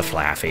 there's the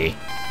Fluffy.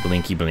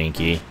 Blinky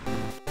blinky.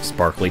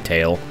 Sparkly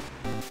tail.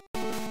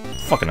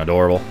 Fucking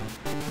adorable.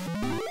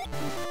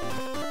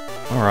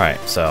 Alright,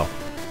 so.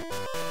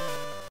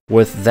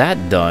 With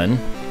that done,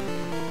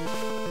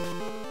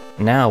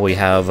 now we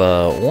have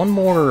one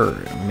more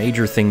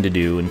major thing to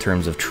do in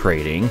terms of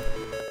trading.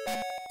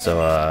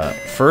 So,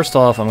 first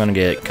off, I'm gonna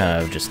get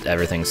kind of just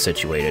everything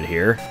situated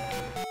here.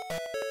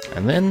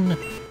 And then,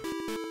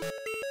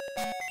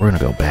 we're gonna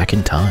go back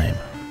in time.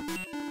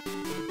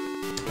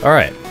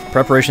 Alright,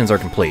 preparations are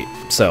complete.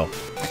 So,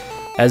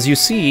 as you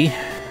see,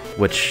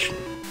 which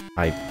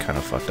I kind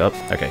of fucked up.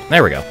 Okay,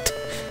 there we go.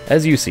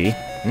 As you see,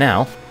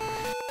 now,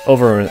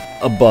 over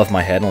above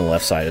my head on the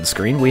left side of the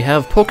screen, we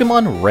have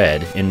Pokemon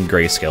Red in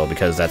grayscale,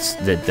 because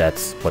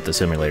that's what the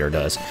simulator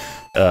does.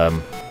 Yeah,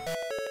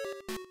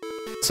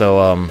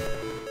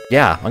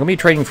 I'm gonna be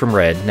trading from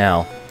Red.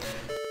 Now,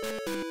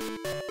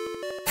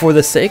 for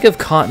the sake of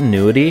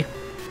continuity,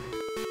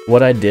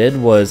 what I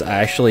did was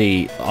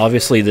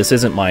obviously this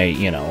isn't my,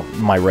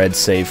 my Red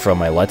save from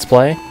my Let's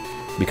Play,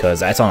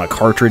 because that's on a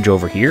cartridge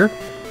over here,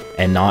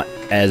 and not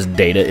as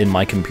data in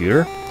my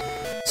computer.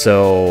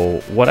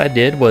 So, what I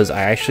did was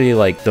I actually,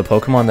 the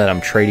Pokemon that I'm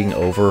trading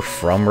over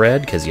from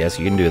Red, because yes,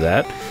 you can do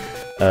that,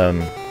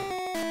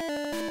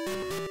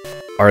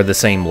 are the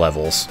same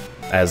levels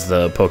as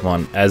the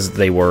Pokemon, as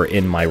they were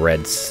in my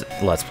Red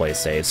Let's Play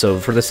save. So,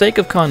 for the sake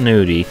of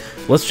continuity,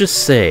 let's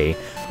just say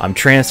I'm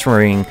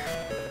transferring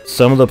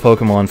some of the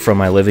Pokemon from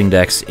my Living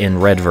Dex in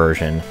Red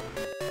version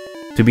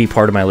to be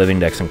part of my Living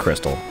Dex in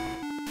Crystal.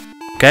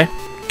 Okay?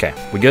 Okay,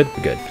 we good?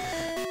 We good.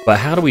 But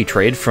how do we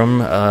trade from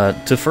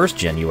to first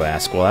gen, you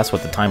ask? Well, that's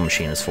what the time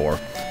machine is for.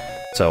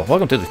 So,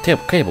 welcome to the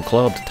Cable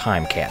Club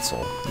Time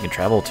Capsule. You can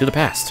travel to the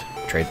past,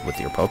 trade with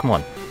your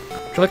Pokemon.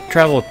 Would you like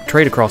to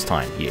trade across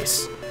time?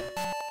 Yes.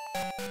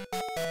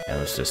 And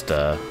let's just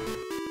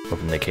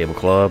open the Cable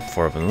Club,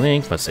 open the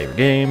link, let's save your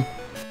game.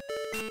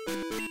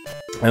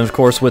 And of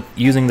course, with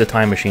using the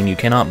time machine, you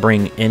cannot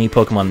bring any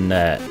Pokemon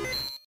that,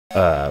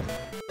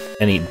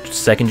 any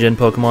second gen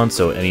Pokemon,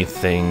 so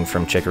anything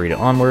from Chikorita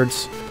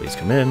onwards. Please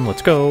come in,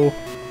 let's go.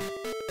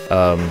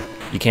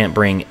 You can't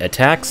bring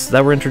attacks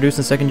that were introduced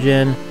in second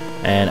gen,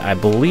 and I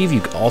believe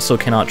you also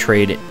cannot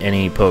trade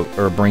any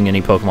bring any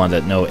Pokemon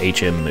that know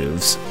HM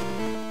moves.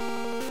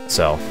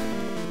 So.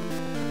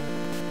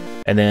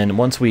 And then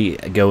once we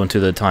go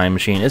into the time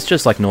machine, it's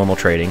just like normal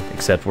trading,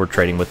 except we're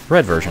trading with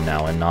Red version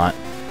now and not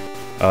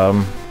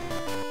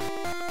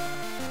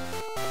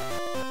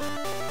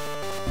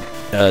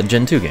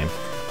Gen 2 game.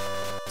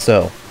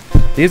 So,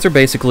 these are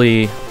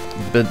basically,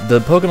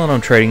 the Pokemon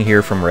I'm trading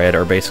here from Red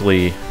are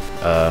basically,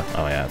 oh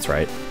yeah, that's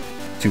right,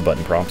 2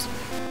 button prompts,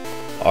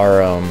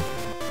 are,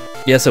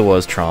 yes it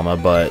was Trauma,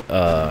 but,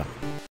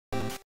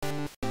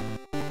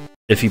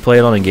 if you play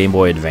it on a Game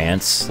Boy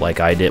Advance, like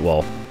I did,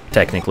 well,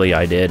 technically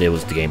I did, it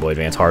was the Game Boy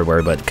Advance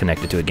hardware, but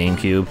connected to a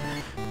GameCube,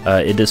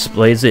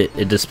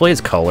 it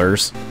displays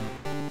colors.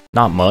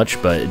 Not much,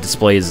 but it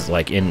displays,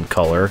 in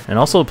color. And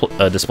also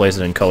displays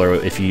it in color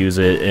if you use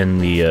it in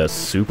the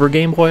Super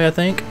Game Boy, I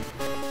think?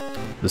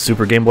 The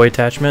Super Game Boy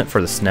attachment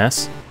for the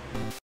SNES.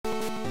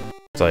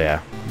 So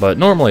yeah, but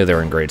normally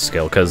they're in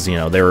grayscale because, you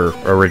know, they were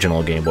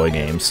original Game Boy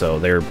games, so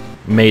they're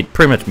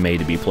pretty much made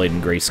to be played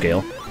in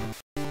grayscale.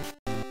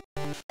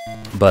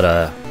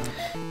 But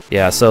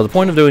yeah, so the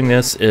point of doing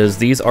this is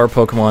these are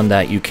Pokemon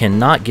that you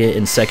cannot get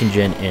in 2nd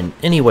gen in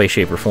any way,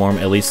 shape, or form,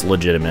 at least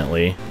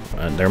legitimately.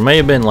 There may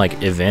have been,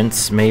 like,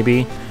 events,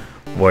 maybe,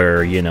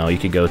 where, you know, you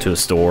could go to a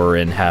store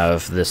and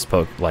have this,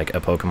 like, a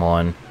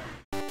Pokemon,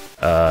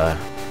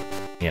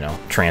 you know,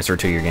 transfer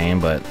to your game,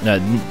 but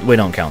we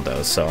don't count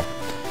those, so.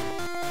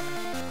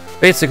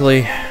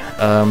 Basically,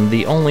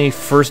 the only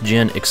 1st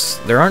gen,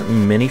 there aren't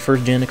many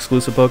 1st gen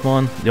exclusive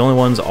Pokemon. The only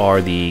ones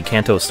are the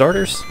Kanto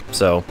starters,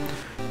 so,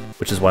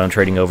 which is why I'm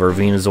trading over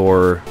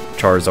Venusaur,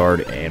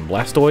 Charizard, and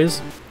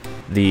Blastoise.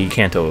 The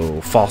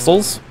Kanto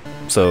fossils,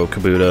 so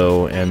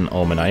Kabuto and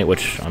Omanite,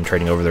 which I'm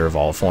trading over their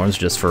evolved forms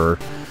just to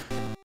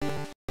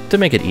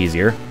make it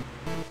easier.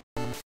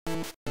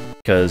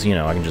 Because, you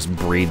know, I can just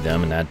breed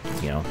them, and that,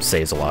 you know,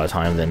 saves a lot of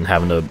time than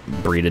having to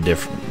breed a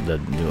different.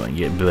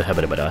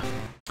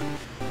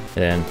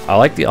 And I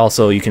like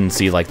also you can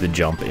see like the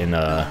jump in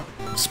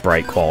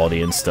sprite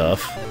quality and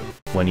stuff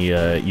when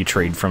you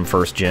trade from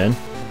 1st gen.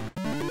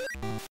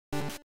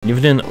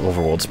 Even in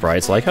overworld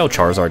sprites, like how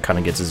Charizard kind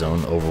of gets his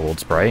own overworld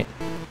sprite.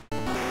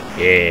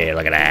 Yeah,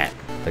 look at that.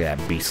 Look at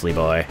that beastly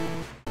boy.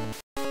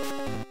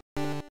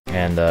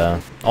 And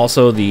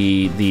also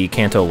the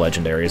Kanto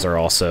legendaries are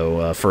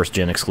also 1st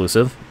gen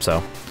exclusive,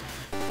 so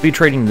we'll be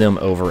trading them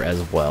over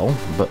as well.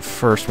 But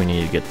first we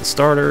need to get the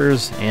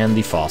starters and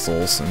the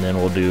fossils, and then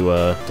we'll do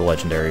the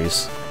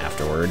legendaries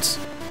afterwards.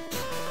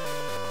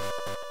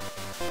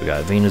 We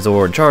got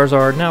Venusaur and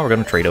Charizard. Now we're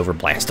gonna trade over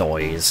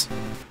Blastoise.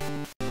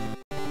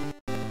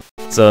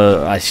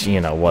 So you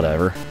know,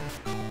 whatever.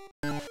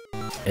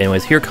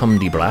 Anyways, here come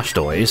the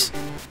Blastoise.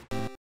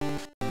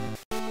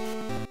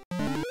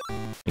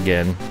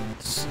 Again,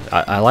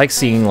 I like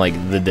seeing like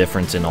the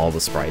difference in all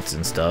the sprites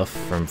and stuff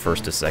from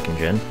 1st to 2nd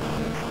gen.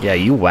 Yeah,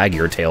 you wag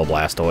your tail,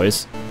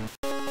 Blastoise.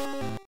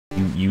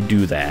 You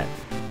do that.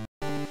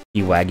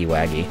 You waggy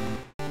waggy.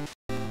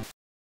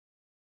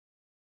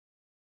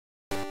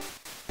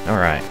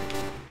 Alright.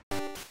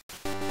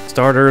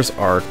 Starters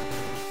are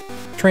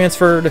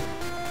transferred.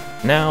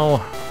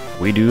 Now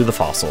we do the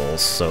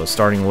fossils. So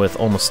starting with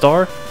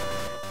Omastar.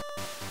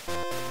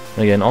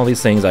 Again, all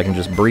these things I can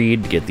just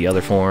breed to get the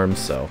other forms,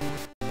 so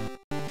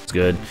it's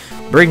good.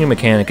 Breeding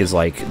mechanic is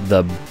like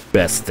the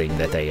best thing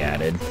that they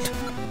added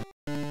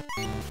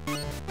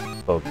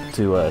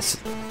to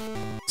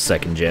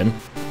 2nd gen,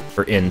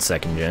 or in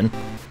 2nd gen.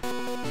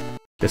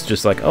 It's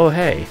just like, oh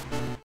hey,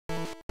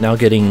 now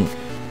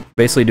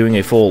basically doing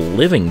a full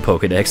living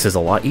Pokedex is a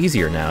lot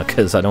easier now,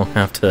 because I don't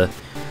have to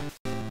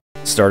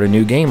start a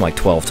new game like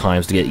 12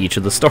 times to get each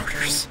of the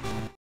starters.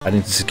 I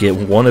can just get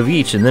one of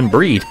each and then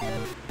breed.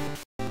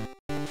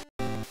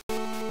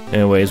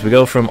 Anyways, we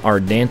go from our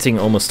dancing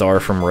Omastar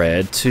from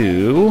red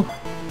to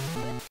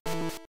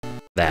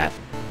that.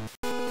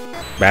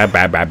 Ba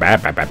ba ba ba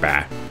ba ba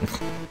ba.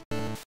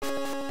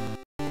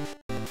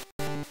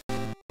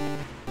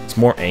 It's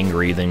more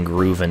angry than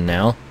groovin'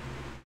 now.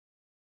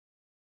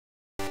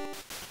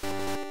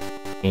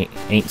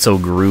 Ain't so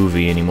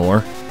groovy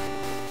anymore.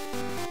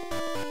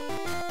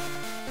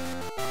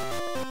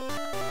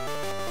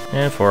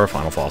 And for our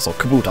final fossil,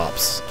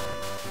 Kabutops.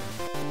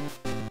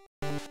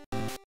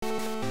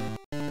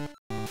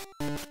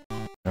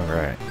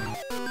 Alright.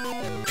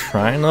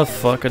 Trying to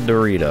fuck a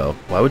Dorito.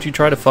 Why would you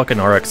try to fuck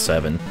an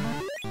RX-7?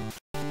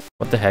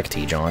 What the heck,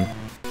 T-John?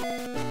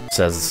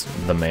 Says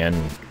the man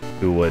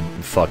who would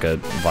fuck a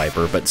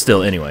Viper, but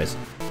still, anyways.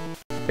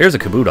 Here's a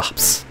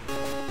Kabutops.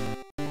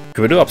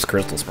 Kabutops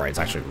Crystal Sprite's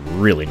actually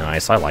really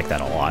nice. I like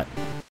that a lot.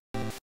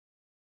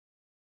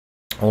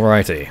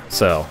 Alrighty,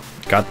 so,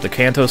 got the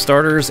Kanto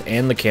starters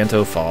and the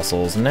Kanto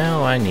fossils.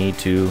 Now I need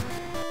to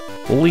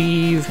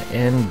leave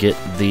and get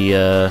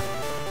the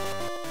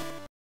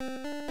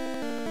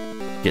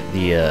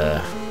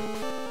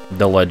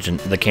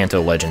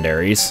Kanto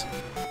legendaries,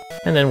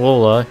 and then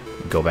we'll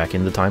go back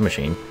in the time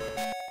machine.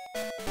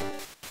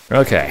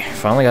 Okay,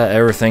 finally got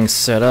everything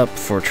set up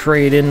for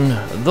trading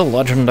the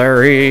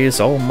legendaries.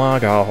 Oh my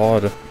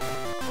god.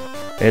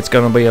 It's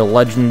gonna be a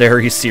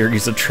legendary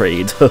series of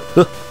trades.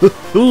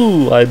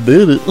 Ooh, I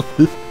did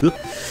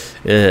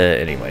it.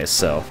 Anyways,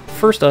 so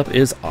first up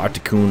is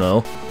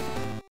Articuno.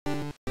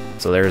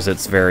 So there's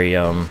its very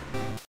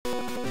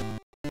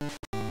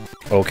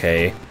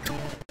okay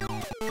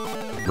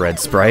red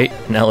sprite.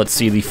 Now let's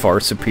see the far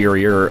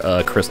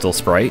superior crystal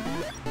sprite.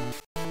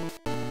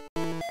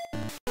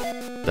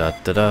 Da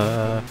da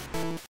da.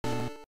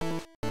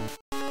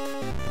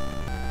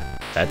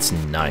 That's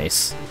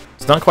nice.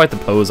 It's not quite the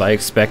pose I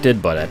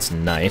expected, but that's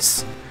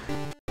nice.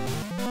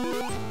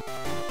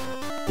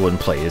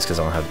 Wouldn't play this because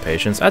I don't have the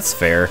patience. That's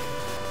fair.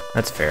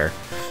 That's fair.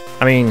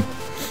 I mean,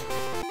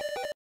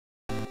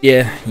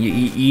 yeah,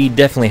 you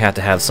definitely have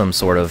to have some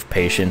sort of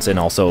patience and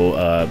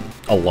also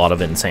a lot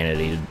of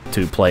insanity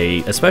to play,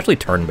 especially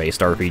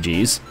turn-based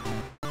RPGs.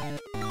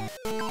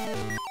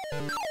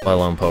 Let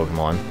alone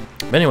Pokemon.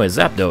 But anyway,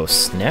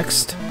 Zapdos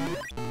next.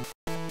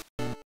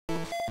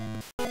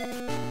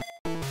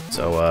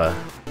 So,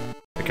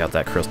 check out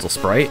that crystal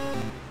sprite.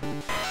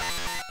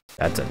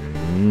 That's a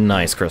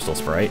nice crystal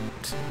sprite.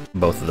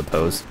 Both of the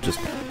pose, just...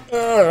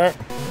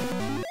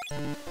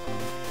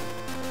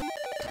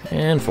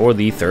 And for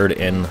the third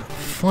and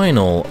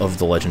final of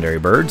the legendary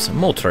birds,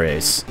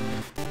 Moltres.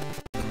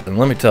 And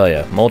let me tell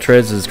you,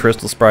 Moltres'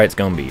 crystal sprite's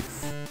gonna be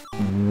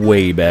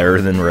way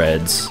better than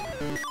Red's.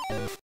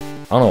 I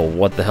don't know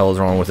what the hell is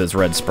wrong with his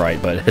red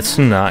sprite, but it's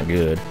not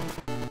good.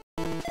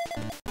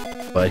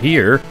 But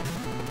here...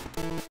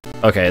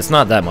 Okay, it's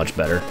not that much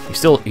better.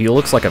 He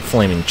looks like a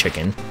flaming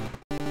chicken.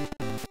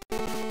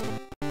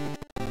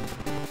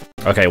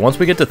 Okay, once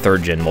we get to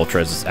 3rd gen,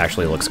 Moltres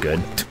actually looks good.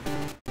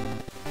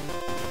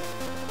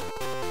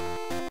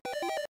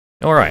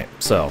 Alright,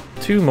 so,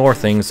 2 more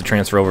things to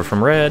transfer over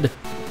from Red.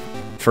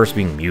 First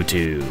being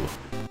Mewtwo.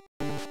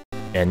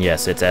 And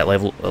yes, it's at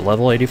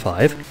level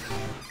 85.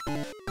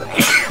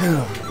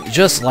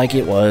 Just like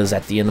it was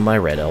at the end of my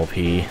Red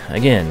LP.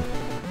 Again,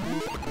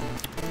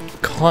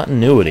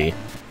 continuity.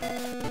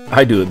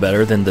 I do it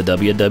better than the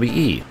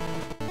WWE.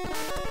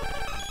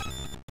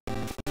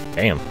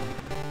 Damn.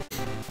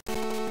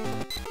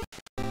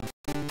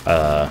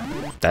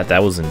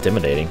 That was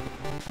intimidating.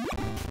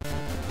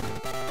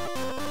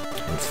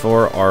 And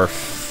for our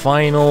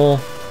final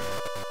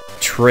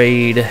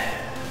trade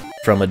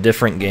from a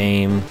different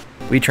game,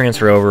 we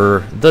transfer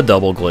over the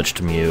double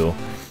glitched Mew.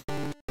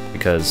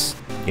 Because,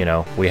 you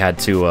know, we had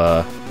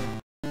to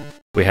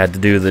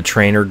do the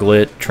trainer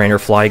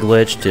fly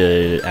glitch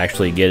to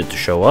actually get it to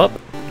show up.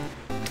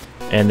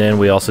 And then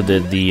we also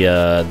did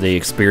the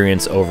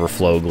experience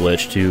overflow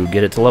glitch to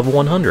get it to level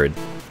 100.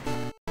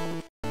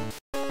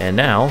 And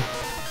now,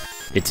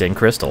 it's in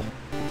Crystal.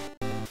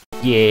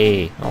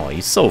 Yay! Oh,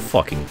 he's so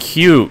fucking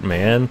cute,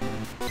 man.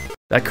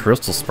 That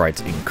Crystal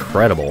sprite's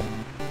incredible.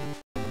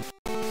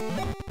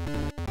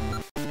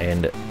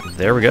 And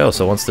there we go.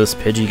 So once this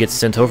Pidgey gets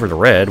sent over to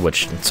Red,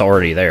 which it's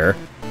already there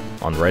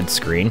on the Red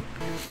screen.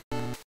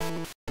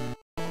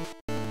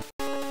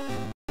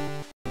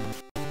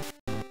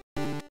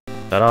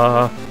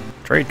 Ta-da!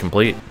 Trade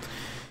complete.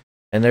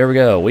 And there we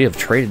go. We have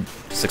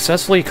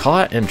successfully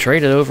caught and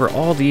traded over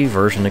all the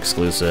version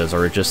exclusives,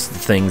 or just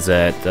things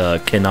that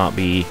cannot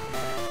be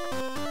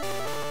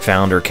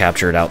found or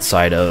captured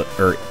outside of,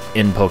 or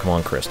in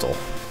Pokemon Crystal.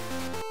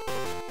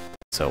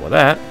 So with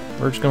that,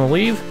 we're just gonna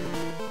leave.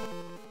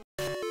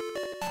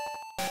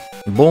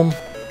 Boom.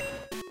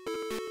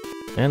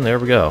 And there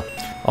we go.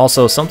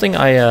 Also, something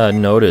I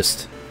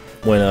noticed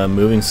when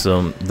moving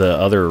the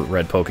other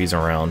Red Pokies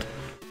around.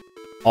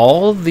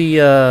 All the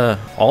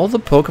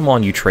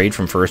Pokemon you trade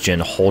from 1st gen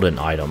hold an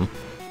item.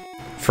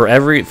 For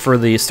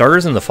the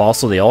starters and the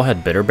fossil, they all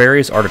had bitter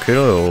berries.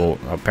 Articuno,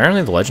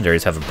 apparently the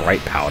legendaries have a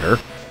bright powder.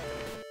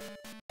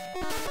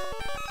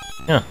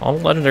 Yeah, all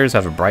the legendaries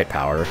have a bright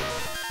powder.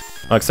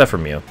 Oh, except for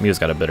Mew. Mew's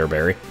got a bitter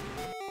berry.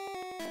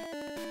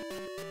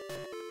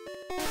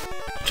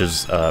 Which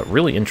is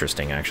really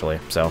interesting, actually.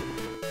 So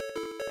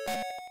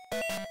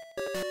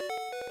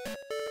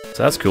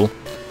that's cool.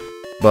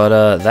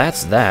 But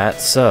that's that.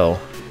 So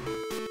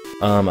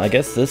I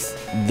guess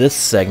this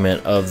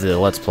segment of the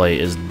Let's Play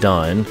is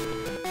done.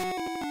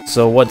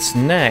 So what's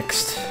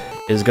next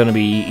is going to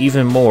be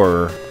even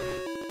more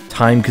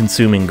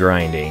time-consuming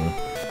grinding,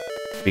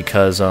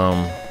 because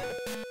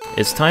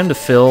it's time to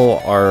fill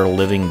our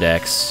living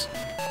decks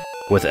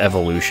with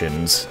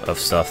evolutions of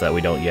stuff that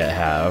we don't yet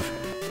have.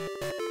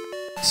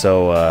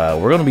 So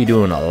we're going to be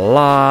doing a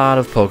lot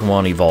of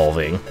Pokemon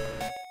evolving,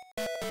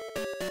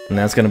 and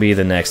that's going to be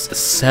the next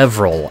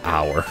several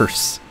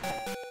hours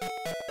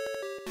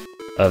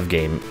of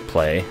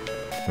gameplay.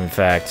 In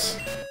fact,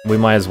 we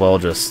might as well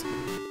just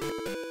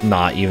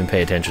not even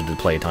pay attention to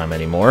playtime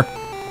anymore.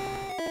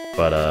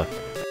 But,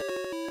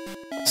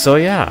 so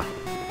yeah.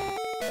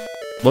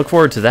 Look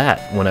forward to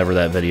that whenever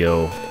that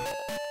video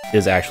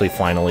is actually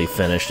finally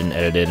finished and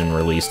edited and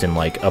released in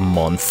like a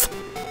month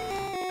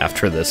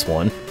after this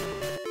one.